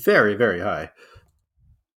 that's very, very high.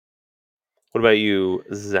 What about you,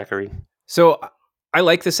 Zachary? So I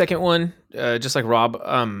like the second one, just like Rob.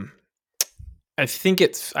 I think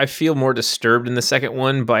I feel more disturbed in the second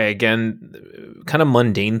one by, again, kind of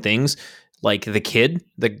mundane things. Like the kid,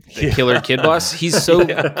 the killer kid boss, he's so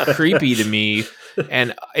creepy to me,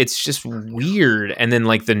 and it's just weird. And then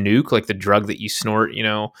like the nuke, like the drug that you snort, you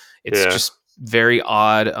know, it's just very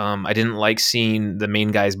odd. I didn't like seeing the main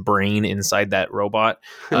guy's brain inside that robot.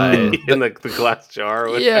 In the glass jar.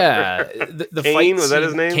 Or yeah. The Kane, fight was scene, that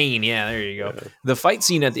his name? Kane, yeah, there you go. Yeah. The fight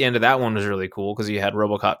scene at the end of that one was really cool because you had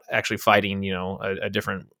RoboCop actually fighting, you know, a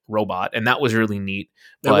different robot, and that was really neat.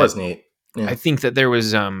 That was neat. Yeah. I think that there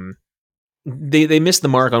was they missed the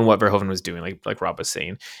mark on what Verhoeven was doing, like Rob was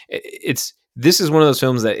saying. This is one of those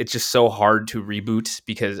films that it's just so hard to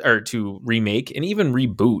reboot or to remake and even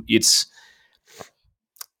reboot. It's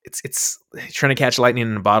trying to catch lightning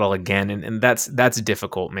in a bottle again, and that's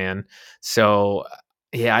difficult, man. So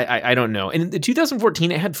yeah, I don't know. And in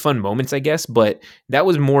 2014, it had fun moments, I guess, but that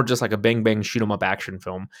was more just like a bang bang shoot 'em up action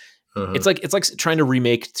film. Uh-huh. It's like trying to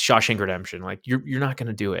remake Shawshank Redemption. Like you're not going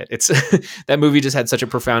to do it. It's that movie just had such a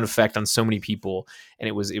profound effect on so many people, and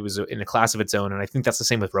it was in a class of its own. And I think that's the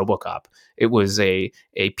same with RoboCop. It was a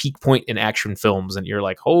peak point in action films, and you're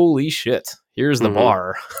like, holy shit, here's the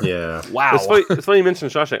bar. Yeah, wow. It's funny you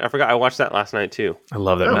mentioned Shawshank. I forgot I watched that last night too. I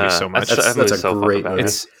love that movie so much. That's a great movie.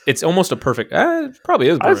 It's almost a perfect. It probably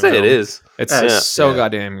is. I'd say it is. It's so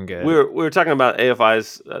goddamn good. We were talking about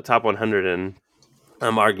AFI's top 100, and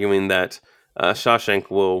I'm arguing that Shawshank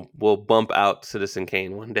will bump out Citizen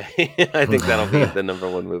Kane one day. I think that'll be the number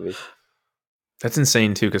one movie. That's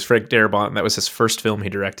insane too, because Frank Darabont, that was his first film he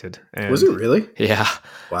directed. And, was it really? Yeah.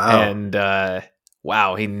 Wow. And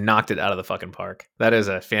wow, he knocked it out of the fucking park. That is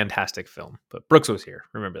a fantastic film. But Brooks was here.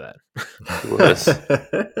 Remember that.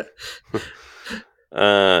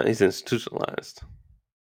 He's institutionalized.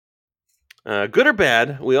 Good or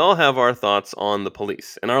bad, we all have our thoughts on the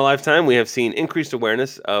police. In our lifetime, we have seen increased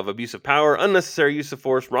awareness of abuse of power, unnecessary use of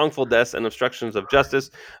force, wrongful deaths, and obstructions of justice,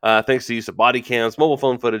 thanks to use of body cams, mobile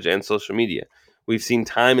phone footage, and social media. We've seen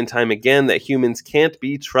time and time again that humans can't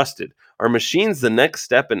be trusted. Are machines the next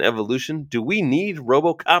step in evolution? Do we need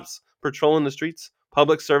RoboCops patrolling the streets?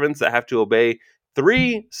 Public servants that have to obey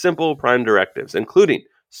 3 simple prime directives, including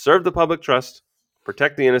serve the public trust,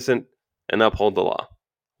 protect the innocent, and uphold the law.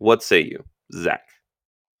 What say you, Zach?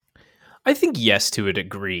 I think yes to a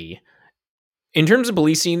degree. In terms of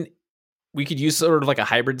policing, we could use sort of like a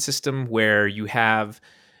hybrid system where you have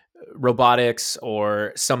robotics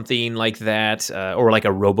or something like that, or like a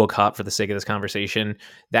RoboCop for the sake of this conversation,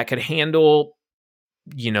 that could handle,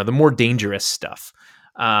 you know, the more dangerous stuff.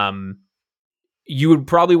 You would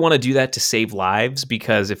probably want to do that to save lives,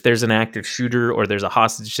 because if there's an active shooter or there's a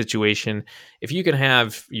hostage situation, if you can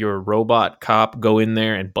have your robot cop go in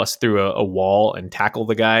there and bust through a wall and tackle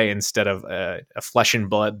the guy instead of a flesh and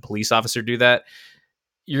blood police officer do that,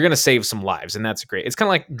 you're going to save some lives. And that's great. It's kind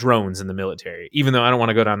of like drones in the military, even though I don't want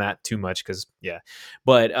to go down that too much because, yeah.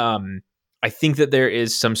 But I think that there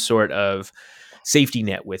is some sort of safety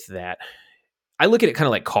net with that. I look at it kind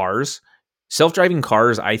of like cars. Self-driving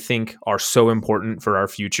cars, I think, are so important for our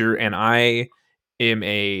future. And I am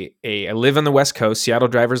I live on the West Coast. Seattle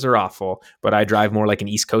drivers are awful, but I drive more like an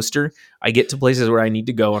East Coaster. I get to places where I need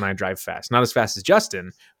to go and I drive fast. Not as fast as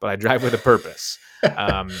Justin, but I drive with a purpose.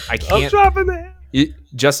 I can't. I'm dropping that.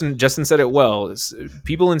 Justin said it well.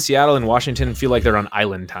 People in Seattle and Washington feel like they're on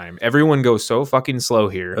island time. Everyone goes so fucking slow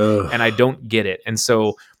here, and I don't get it. And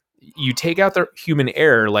so you take out the human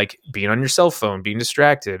error, like being on your cell phone, being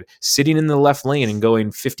distracted, sitting in the left lane and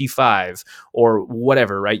going 55 or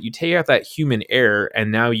whatever, right? You take out that human error,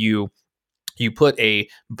 and now you put a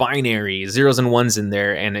binary zeros and ones in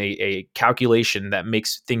there and a calculation that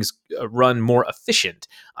makes things run more efficient.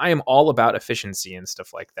 I am all about efficiency and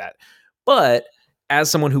stuff like that. But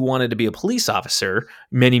as someone who wanted to be a police officer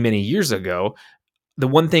many, many years ago, the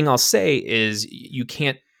one thing I'll say is you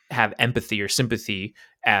can't have empathy or sympathy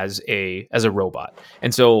as a robot.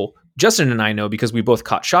 And so Justin and I know, because we both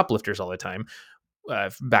caught shoplifters all the time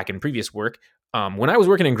back in previous work. When I was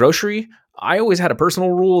working in grocery, I always had a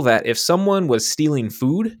personal rule that if someone was stealing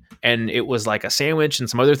food and it was like a sandwich and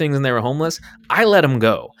some other things and they were homeless, I let them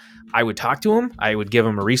go. I would talk to them. I would give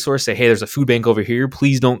them a resource, say, hey, there's a food bank over here.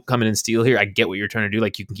 Please don't come in and steal here. I get what you're trying to do.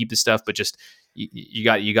 Like, you can keep the stuff, but just you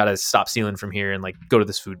got to stop stealing from here and like go to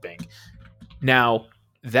this food bank. Now,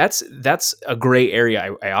 that's a gray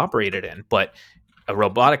area I operated in, but a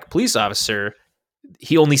robotic police officer,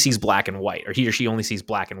 he only sees black and white, or he or she only sees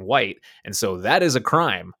black and white. And so that is a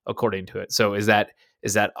crime according to it. So is that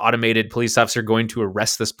automated police officer going to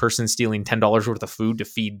arrest this person stealing $10 worth of food to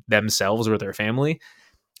feed themselves or their family?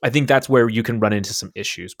 I think that's where you can run into some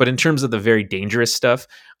issues. But in terms of the very dangerous stuff,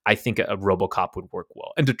 I think a RoboCop would work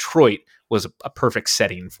well. And Detroit was a perfect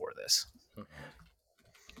setting for this.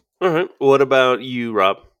 All right. What about you,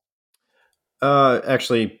 Rob?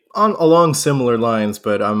 Actually, along similar lines,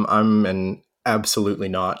 but I'm an absolutely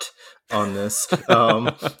not on this.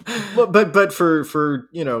 But for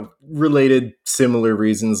related similar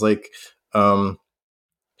reasons, like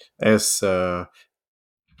as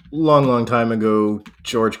long time ago,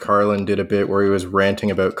 George Carlin did a bit where he was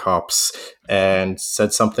ranting about cops and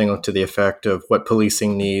said something to the effect of what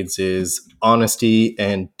policing needs is honesty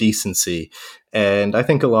and decency. And I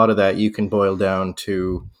think a lot of that you can boil down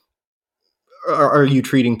to, are you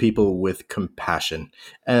treating people with compassion?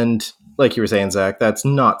 And like you were saying, Zach, that's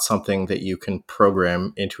not something that you can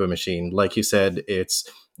program into a machine. Like you said, it's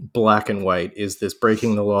black and white. Is this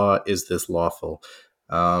breaking the law? Is this lawful?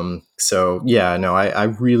 So yeah, no, I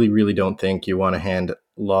really, really don't think you want to hand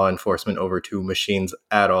law enforcement over to machines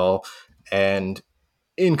at all. And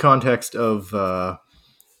in context of the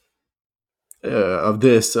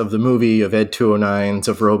movie, of Ed 209s,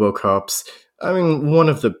 of RoboCops, I mean, one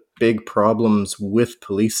of the big problems with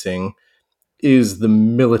policing is the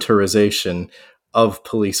militarization of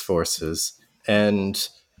police forces. And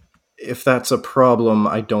if that's a problem,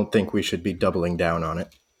 I don't think we should be doubling down on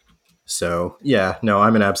it. So yeah, no,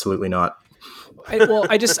 I'm an absolutely not. I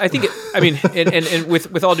think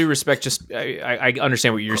with all due respect, I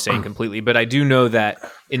understand what you're saying completely, but I do know that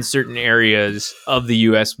in certain areas of the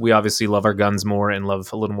U.S., we obviously love our guns more and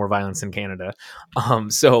love a little more violence in Canada.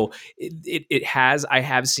 So I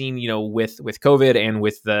have seen, with COVID and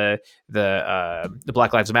with the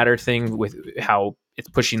Black Lives Matter thing, with how it's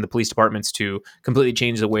pushing the police departments to completely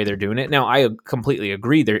change the way they're doing it. Now, I completely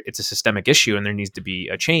agree it's a systemic issue and there needs to be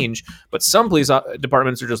a change, but some police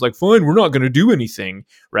departments are just like, fine, we're not going to do anything,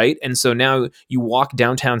 right? And so now you walk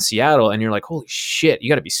downtown Seattle and you're like, holy shit, you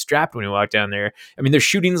got to be strapped when you walk down there. I mean, there's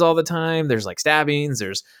shootings all the time. There's like stabbings.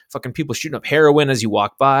 There's fucking people shooting up heroin as you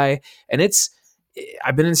walk by. And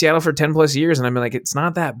I've been in Seattle for 10 plus years and I'm like, it's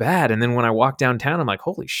not that bad. And then when I walk downtown, I'm like,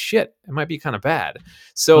 holy shit, it might be kind of bad.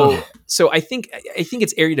 So I think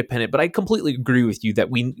it's area dependent, but I completely agree with you that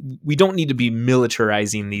we don't need to be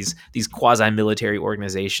militarizing these quasi-military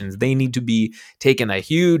organizations. They need to be taking a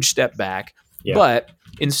huge step back. Yeah. But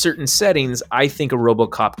in certain settings, I think a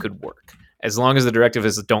RoboCop could work, as long as the directive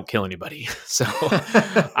is don't kill anybody. So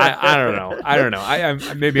I don't know.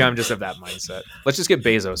 Maybe I'm just of that mindset. Let's just get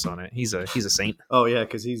Bezos on it. He's a saint. Oh yeah,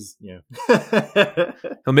 because he's he'll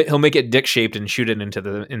make it dick shaped and shoot it into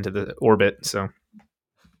the orbit. So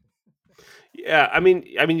yeah, I mean,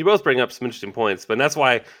 you both bring up some interesting points, but that's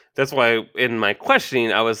why in my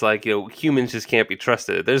questioning I was like, humans just can't be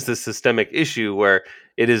trusted. There's this systemic issue where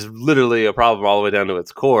it is literally a problem all the way down to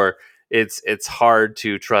its core. It's hard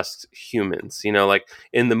to trust humans. Like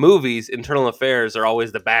in the movies, internal affairs are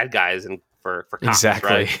always the bad guys and for cops, exactly.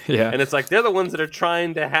 Right? Yeah. And it's like they're the ones that are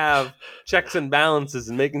trying to have checks and balances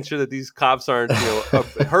and making sure that these cops aren't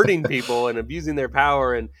hurting people and abusing their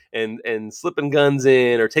power and slipping guns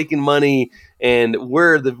in or taking money. And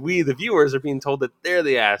we the viewers are being told that they're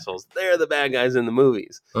the assholes, they're the bad guys in the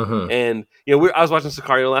movies. Mm-hmm. And I was watching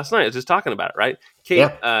Sicario last night. I was just talking about it, right?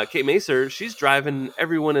 Kate Macer, she's driving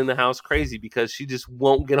everyone in the house crazy because she just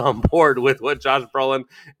won't get on board with what Josh Brolin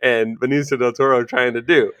and Benicio del Toro are trying to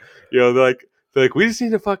do. They're like, we just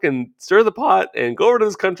need to fucking stir the pot and go over to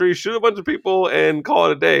this country, shoot a bunch of people, and call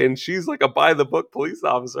it a day. And she's like a by the book police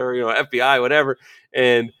officer, FBI, whatever.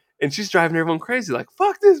 And And she's driving everyone crazy, like,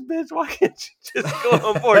 fuck this bitch, why can't she just go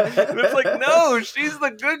on board? And it's like, no, she's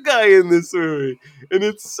the good guy in this movie. And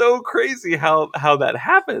it's so crazy how that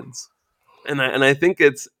happens. And I think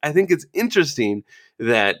it's interesting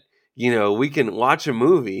that, we can watch a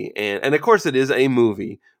movie and of course it is a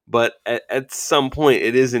movie, but at some point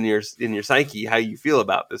it is in your psyche how you feel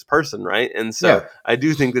about this person, right? And so I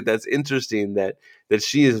do think that that's interesting that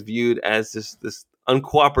she is viewed as this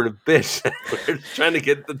uncooperative bitch that we're trying to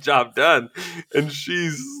get the job done, and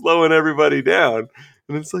she's slowing everybody down.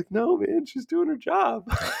 And it's like, no, man, she's doing her job.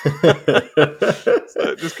 So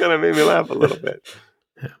it just kind of made me laugh a little bit.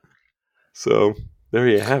 So there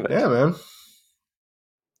you have it. Yeah, man.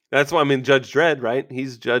 That's why Judge Dredd, right?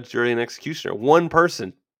 He's judge, jury, and executioner. One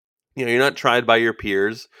person. You're not tried by your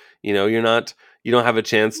peers. You don't have a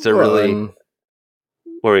chance to really. What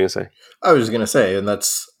were you gonna say? I was just gonna say, and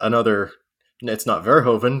that's another. It's not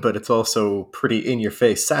Verhoeven, but it's also pretty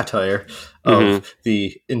in-your-face satire of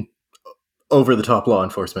the over-the-top law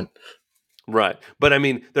enforcement. Right. But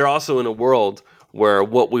they're also in a world where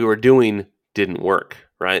what we were doing didn't work,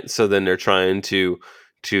 right? So then they're trying to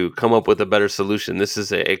come up with a better solution. This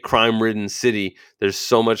is a crime-ridden city. There's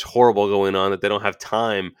so much horrible going on that they don't have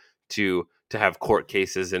time to have court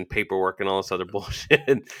cases and paperwork and all this other bullshit.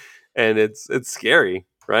 And it's scary,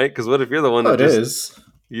 right? Because what if you're the one that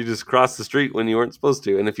you just crossed the street when you weren't supposed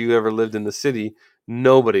to? And if you ever lived in the city,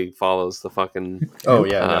 nobody follows the fucking. Oh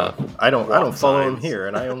yeah, no, I don't follow them here,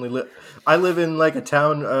 and I live in like a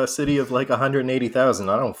town, city of like 180,000.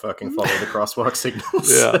 I don't fucking follow the crosswalk signals.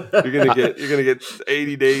 Yeah, you're gonna get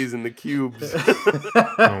 80 days in the cubes.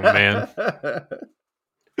 Oh man.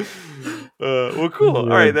 Well, cool. All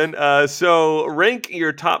right then. So rank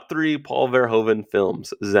your top 3 Paul Verhoeven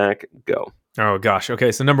films. Zach, go. Oh gosh.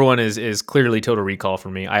 Okay, so number 1 is clearly Total Recall for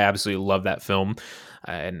me. I absolutely love that film,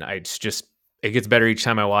 and it gets better each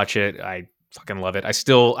time I watch it. I fucking love it. I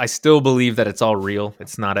still believe that it's all real.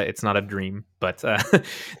 It's not a dream. But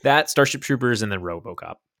that, Starship Troopers, and then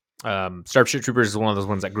RoboCop. Starship Troopers is one of those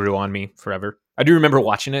ones that grew on me forever. I do remember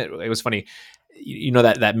watching it. It was funny.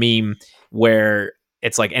 That meme where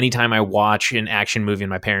it's like anytime I watch an action movie and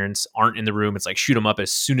my parents aren't in the room, it's like shoot them up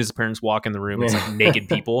as soon as the parents walk in the room. It's like naked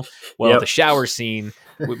people. Well, the shower scene,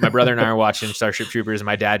 my brother and I are watching Starship Troopers, and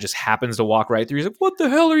my dad just happens to walk right through. He's like, "What the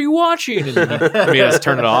hell are you watching?" And he has to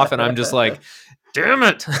turn it off, and I'm just like, "Damn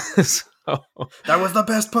it!" So, that was the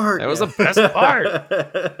best part. That was the best part.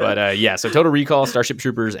 But so Total Recall, Starship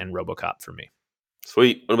Troopers, and RoboCop for me.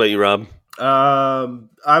 Sweet. What about you, Rob?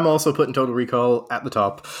 I'm also putting Total Recall at the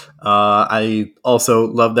top. I also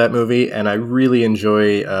love that movie, and I really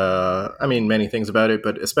enjoy, many things about it,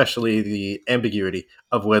 but especially the ambiguity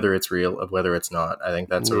of whether it's real, of whether it's not. I think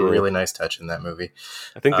that's a really nice touch in that movie.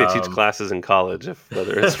 I think they teach classes in college of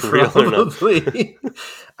whether it's real or not.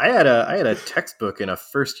 I had a textbook in a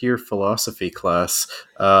first-year philosophy class,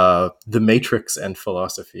 The Matrix and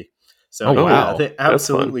Philosophy. So wow. They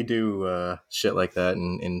absolutely do shit like that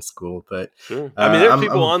in school. But sure. There's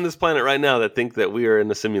people on this planet right now that think that we are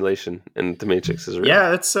in a simulation and the Matrix is real.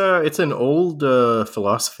 Yeah, it's an old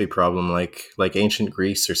philosophy problem, like ancient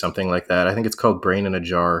Greece or something like that. I think it's called Brain in a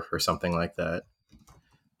Jar or something like that.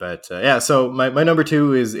 But so my number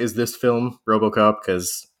 2 is this film, RoboCop,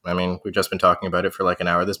 because we've just been talking about it for like an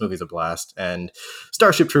hour. This movie's a blast. And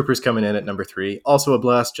Starship Troopers coming in at number 3, also a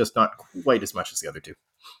blast, just not quite as much as the other 2.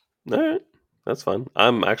 All right. That's fun.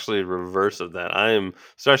 I'm actually reverse of that. I am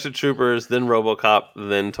Starship Troopers, then RoboCop,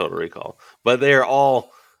 then Total Recall. But they are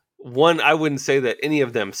all one. I wouldn't say that any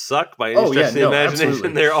of them suck by any stretch of the imagination.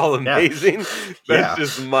 Absolutely. They're all amazing. That's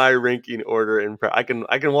just my ranking order. And I can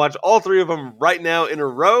watch all 3 of them right now in a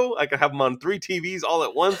row. I can have them on 3 TVs all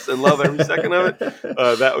at once and love every second of it.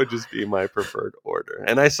 That would just be my preferred order.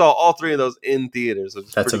 And I saw all 3 of those in theaters. Which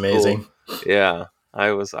is That's amazing. Cool. Yeah,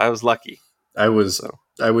 I was lucky. I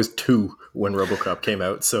was 2 when RoboCop came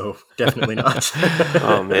out, so definitely not.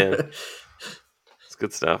 Oh man, it's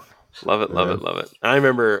good stuff. Love it. I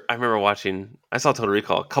remember watching. I saw Total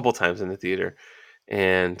Recall a couple times in the theater,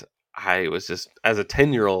 and I was just, as a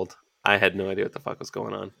 10-year-old, I had no idea what the fuck was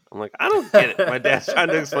going on. I'm like, I don't get it. My dad's trying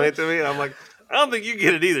to explain it to me, and I'm like, I don't think you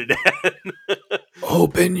get it either, Dad.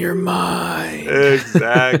 Open your mind.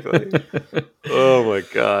 Exactly. Oh my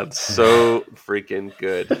God. So freaking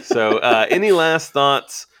good. So any last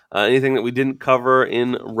thoughts? Anything that we didn't cover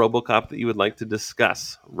in RoboCop that you would like to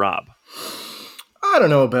discuss? Rob? I don't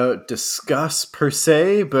know about discuss per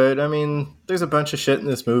se, but I mean, there's a bunch of shit in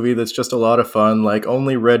this movie that's just a lot of fun. Like,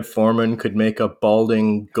 only Red Foreman could make a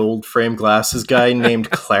balding, gold frame glasses guy named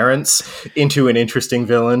Clarence into an interesting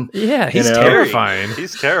villain. Yeah, he's You know? terrifying.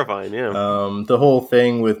 He's terrifying, yeah. The whole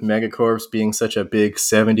thing with Megacorps being such a big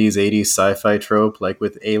 70s, 80s sci-fi trope, like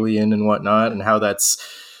with Alien and whatnot, and how that's...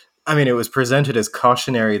 I mean, it was presented as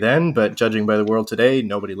cautionary then, but judging by the world today,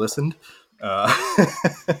 nobody listened.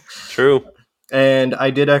 True. And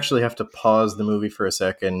I did actually have to pause the movie for a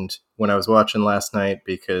second when I was watching last night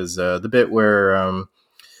because the bit where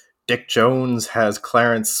Dick Jones has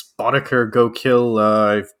Clarence Boddicker go kill,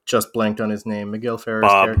 I've just blanked on his name, Miguel Ferrer's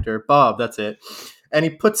Bob. character, Bob, that's it. And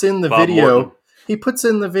he puts in the Bob video. Morton. He puts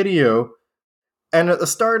in the video, and at the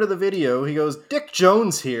start of the video, he goes, "Dick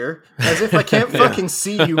Jones here," as if I can't fucking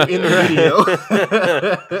see you in the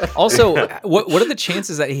video. Also, what are the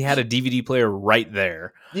chances that he had a DVD player right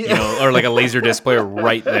there? You know, or like a Laserdisc player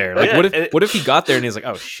right there. Like, Yeah, what if he got there and he's like,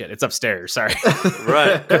 "Oh shit, it's upstairs. Sorry,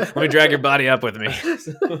 Right. let me drag your body up with me."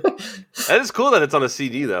 That is cool that it's on a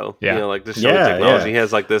CD though. Yeah. You know, like the show Yeah, technology. yeah. He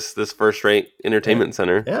has like this first rate entertainment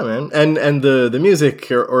center. Yeah, man. And the music,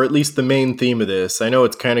 or at least the main theme of this, I know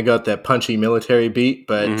it's kind of got that punchy military beat,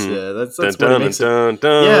 but that's what it makes it.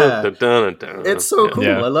 Yeah. It's so cool.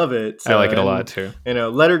 Yeah. I love it. I like it a And, lot too. You know,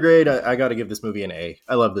 letter grade, I got to give this movie an A.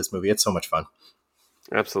 I love this movie. It's so much fun.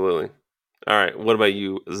 Absolutely. All right. What about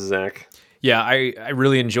you, Zach? Yeah, I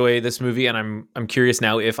really enjoy this movie, and I'm curious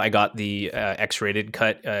now if I got the X-rated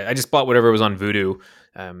cut. I just bought whatever was on Vudu,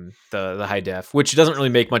 the high def, which doesn't really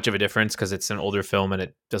make much of a difference because it's an older film and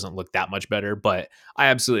it doesn't look that much better. But I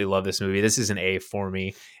absolutely love this movie. This is an A for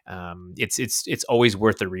me. It's always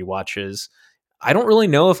worth the rewatches. I don't really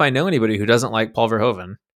know if I know anybody who doesn't like Paul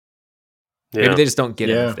Verhoeven. Yeah. Maybe they just don't get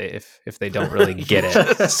Yeah. it if they don't really get it.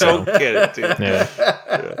 Just So, don't get it, dude. yeah.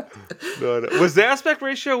 Yeah. No. Was the aspect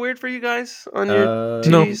ratio weird for you guys on your No.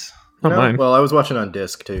 TVs? Not mine. Well, I was watching on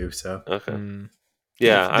disc too, so. Okay. Mm.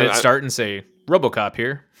 Yeah. Did it start and say RoboCop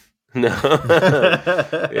here? No.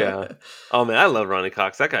 Yeah. Oh man, I love Ronnie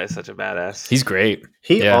Cox. That guy is such a badass. He's great.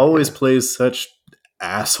 He Yeah. always plays such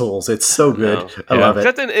assholes. It's so good. No. I Yeah. love it.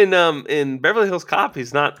 Except in Beverly Hills Cop,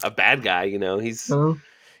 he's not a bad guy. You know, he's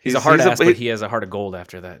He's a hard ass, but he has a heart of gold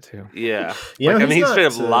after that too. yeah. You know, Like, I mean, he's he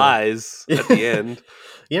straight not, up lies at the end.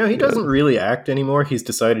 You know, he doesn't really act anymore. He's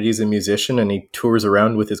decided he's a musician and he tours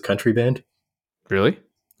around with his country band. Really?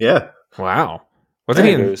 Yeah. Wow. Wasn't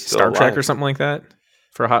he Yeah, he in was still Star Trek alive. or something like that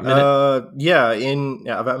for a hot minute? Yeah,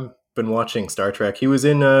 I've been watching Star Trek. He was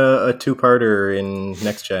in a two-parter in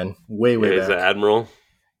Next Gen, way Yeah, he's back. an admiral.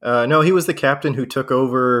 No, he was the captain who took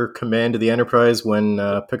over command of the Enterprise when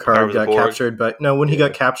Picard was got aboard. captured by... No, when he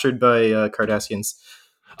got captured by Cardassians.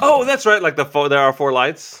 Oh, that's right. Like there are four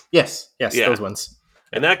lights, Yes, Yeah. those ones.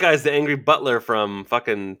 and that guy's the angry butler from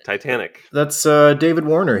fucking Titanic. That's David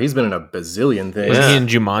Warner. He's been in a bazillion things. Wasn't Yeah. he in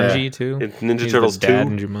Jumanji too? In Ninja He's Turtles the dad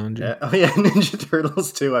 2. in Jumanji. Yeah. Oh yeah, Ninja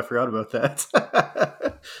Turtles too. I forgot about that.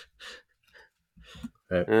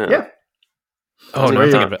 But, Yeah. yeah. Oh no, Where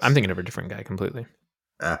you I'm thinking of a different guy completely.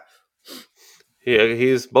 Yeah,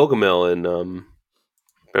 he's Bogomil in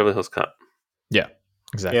Beverly Hills Cop. Yeah,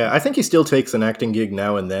 exactly. Yeah, I think he still takes an acting gig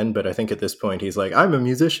now and then, but I think at this point he's like, I'm a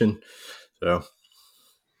musician. So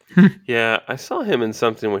Yeah, I saw him in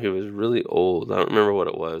something where he was really old. I don't remember what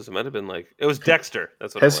it was. It might have been it was Dexter.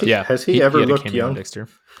 That's what Has it was. he- Yeah. has he ever had a looked cameo in young? Dexter?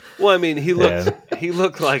 Well, I mean, he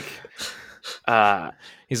looked like.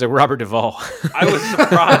 He's like Robert Duvall. I was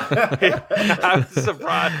surprised. I was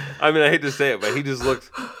surprised. I mean, I hate to say it, but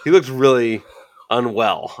he looked really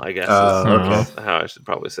unwell, I guess. okay. Is how I should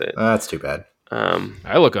probably say it. That's too bad.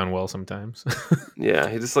 I look unwell sometimes. Yeah,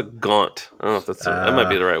 he just looked gaunt. I don't know if that might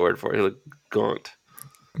be the right word for it. He looked gaunt.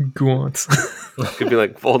 Gaunt. Could be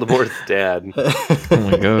like Voldemort's dad. Oh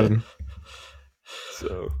my god.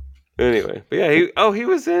 So anyway, but yeah, he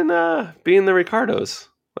was in Being the Ricardos.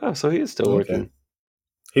 Wow, so he is still Okay. working.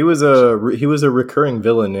 He was a recurring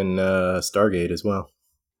villain in Stargate as well,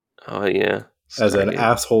 Oh yeah, as an Stargate.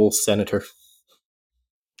 asshole senator.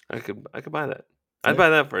 I could buy that. I'd buy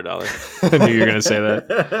that for $1. I knew you were gonna say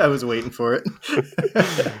that. I was waiting for it.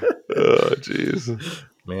 Oh jeez.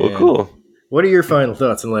 Man. Well, cool. What are your final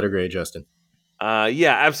thoughts on Letter Grade, Justin?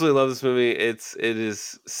 Yeah, absolutely love this movie. It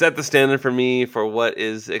is set the standard for me for what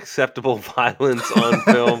is acceptable violence on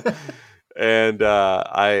film, and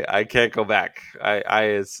I can't go back.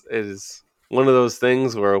 It is one of those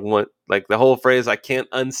things where like the whole phrase "I can't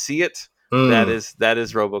unsee it." That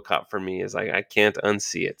is RoboCop for me. Is I can't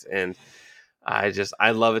unsee it, and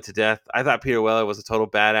I love it to death. I thought Peter Weller was a total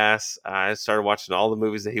badass. I started watching all the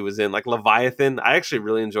movies that he was in, like Leviathan. I actually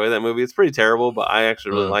really enjoy that movie. It's pretty terrible, but I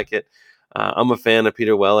actually really like it. I'm a fan of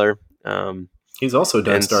Peter Weller. He's also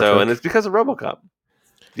done and Star Trek. and it's because of RoboCop.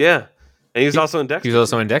 Yeah. And he was also in Dexter. He was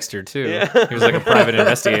also in Dexter too. Yeah. He was like a private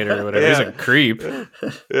investigator or whatever. He was a creep.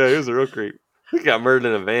 Yeah, he was a real creep. He got murdered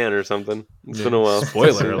in a van or something. It's been a while.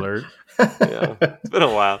 Spoiler alert. Yeah, it's been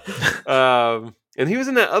a while. And he was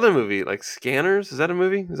in that other movie, like Scanners. Is that a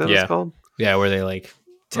movie? Is that what it's called? Yeah, where they like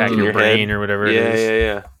attack In your your brain head. or whatever Yeah, it is.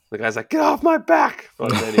 yeah. The guy's like, "Get off my back!" For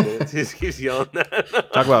like 90 minutes. He just keeps yelling that.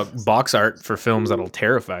 Talk about box art for films that'll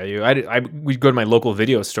terrify you. We'd go to my local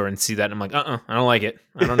video store and see that, and I'm like, I don't like it.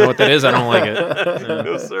 I don't know what that is. I don't like it.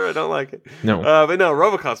 No, sir, I don't like it. No. But no,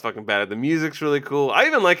 RoboCop's fucking bad. The music's really cool. I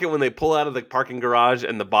even like it when they pull out of the parking garage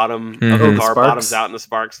and the bottom of the Mhm. car Sparks. bottoms out and the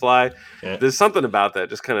sparks fly. Yeah. There's something about that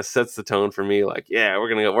just kind of sets the tone for me. Like, yeah,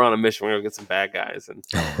 we're on a mission. We're gonna get some bad guys, and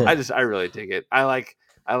I really dig it. I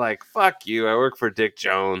like, fuck you. I work for Dick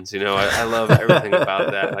Jones. I love everything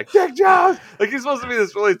about that. Like, Dick Jones. Like, he's supposed to be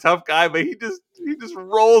this really tough guy, but he just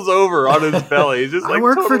rolls over on his belly. He's just like, I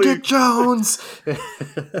work totally, for Dick Jones.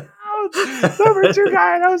 Number 2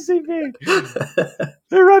 guy at OCP.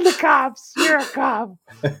 They run the cops. You're a cop.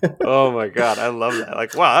 Oh my god, I love that.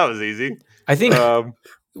 Like, wow, that was easy. I think Um,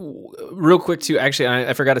 real quick too, actually,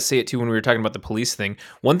 I forgot to say it too when we were talking about the police thing.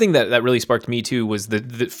 One thing that really sparked me too was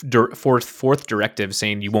the fourth directive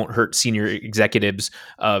saying you won't hurt senior executives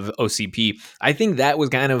of OCP. I think that was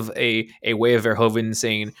kind of a way of Verhoeven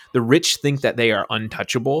saying the rich think that they are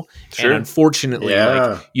untouchable, Sure. and unfortunately,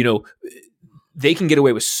 Yeah. they can get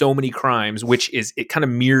away with so many crimes, which is, it kind of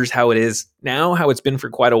mirrors how it is now, how it's been for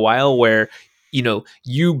quite a while, where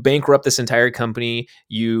you bankrupt this entire company,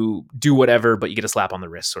 you do whatever, but you get a slap on the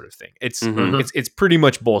wrist, sort of thing. It's Mhm. it's pretty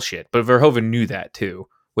much bullshit. But Verhoeven knew that too,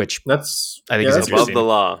 which That's I think yeah, is that's above interesting. the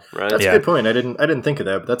law, right? That's Yeah. a good point. I didn't think of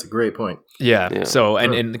that, but that's a great point. yeah. So Huh.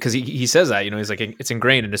 and because he says that, he's like, it's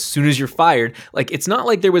ingrained, and as soon as you're fired, like, it's not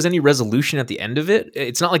like there was any resolution at the end of it.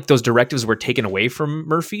 It's not like those directives were taken away from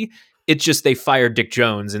Murphy. It's just they fired Dick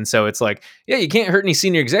Jones, and so it's like, yeah, you can't hurt any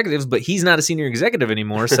senior executives, but he's not a senior executive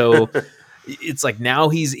anymore, so. It's like now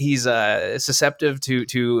he's susceptible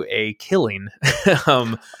to a killing.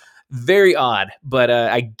 Very odd, but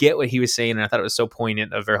I get what he was saying, and I thought it was so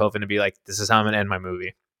poignant of Verhoeven to be like, "This is how I'm gonna end my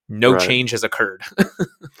movie. No Right. change has occurred."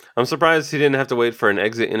 I'm surprised he didn't have to wait for an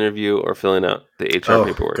exit interview or filling out the HR Oh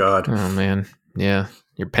paperwork. God. Oh man, yeah,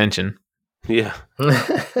 your pension. Yeah,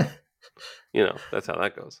 that's how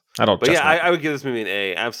that goes. I don't. But trust yeah, that. I would give this movie an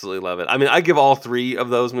A. Absolutely love it. I mean, I give all 3 of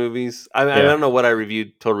those movies. I Yeah. don't know what I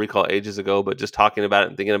reviewed Total Recall ages ago, but just talking about it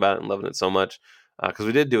and thinking about it and loving it so much, because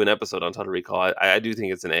we did do an episode on Total Recall. I do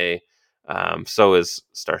think it's an A. So is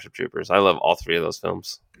Starship Troopers. I love all 3 of those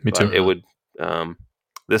films. Me But too. it would.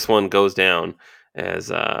 This one goes down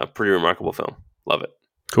as a pretty remarkable film. Love it.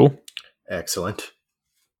 Cool. Excellent.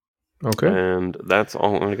 Okay. And that's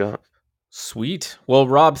all I got. Sweet. Well,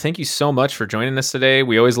 Rob, thank you so much for joining us today.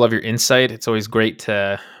 We always love your insight. It's always great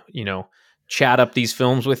to, chat up these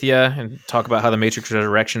films with you and talk about how The Matrix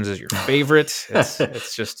Resurrections is your favorite.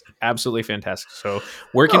 It's just absolutely fantastic. So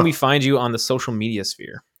where can we find you on the social media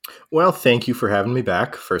sphere? Well, thank you for having me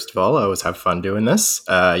back. First of all, I always have fun doing this.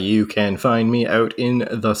 You can find me out in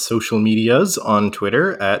the social medias on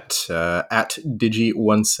Twitter at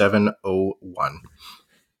Digi1701.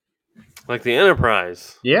 Like the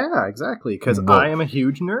Enterprise. Yeah, exactly. Because Whoa. I am a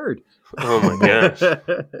huge nerd. Oh my gosh.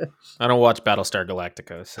 I don't watch Battlestar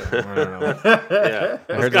Galactica, so I don't know. Yeah.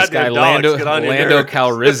 I Those heard this guy goddamn dogs get on your Lando nerves.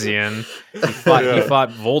 Calrissian. He fought Yeah.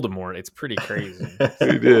 Voldemort. It's pretty crazy.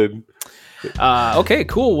 He did. Okay,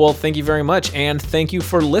 cool. Well, thank you very much. And thank you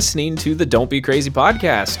for listening to the Don't Be Crazy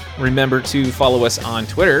podcast. Remember to follow us on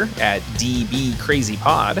Twitter at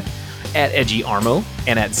DBCrazyPod, at EdgyArmo,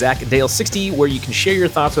 and at ZachDale60, where you can share your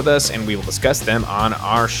thoughts with us and we will discuss them on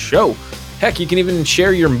our show. Heck, you can even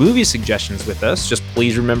share your movie suggestions with us. Just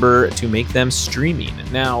please remember to make them streaming.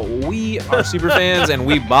 Now, we are super fans and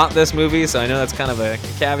we bought this movie, so I know that's kind of a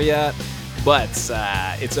caveat, but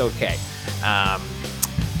it's okay.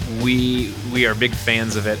 We are big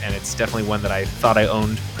fans of it, and it's definitely one that I thought I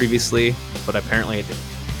owned previously, but apparently I didn't.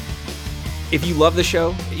 If you love the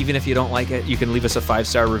show, even if you don't like it, you can leave us a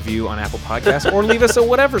 5-star review on Apple Podcasts or leave us a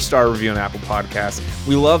whatever star review on Apple Podcasts.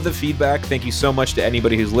 We love the feedback. Thank you so much to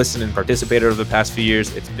anybody who's listened and participated over the past few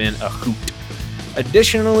years. It's been a hoot.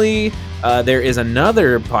 Additionally, there is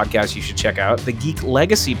another podcast you should check out, the Geek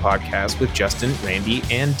Legacy podcast with Justin, Randy,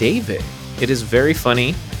 and David. It is very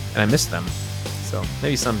funny, and I miss them. So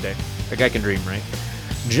maybe someday. A guy can dream, right?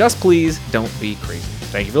 Just please don't be crazy.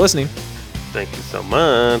 Thank you for listening. Thank you so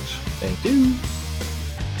much. Thank you.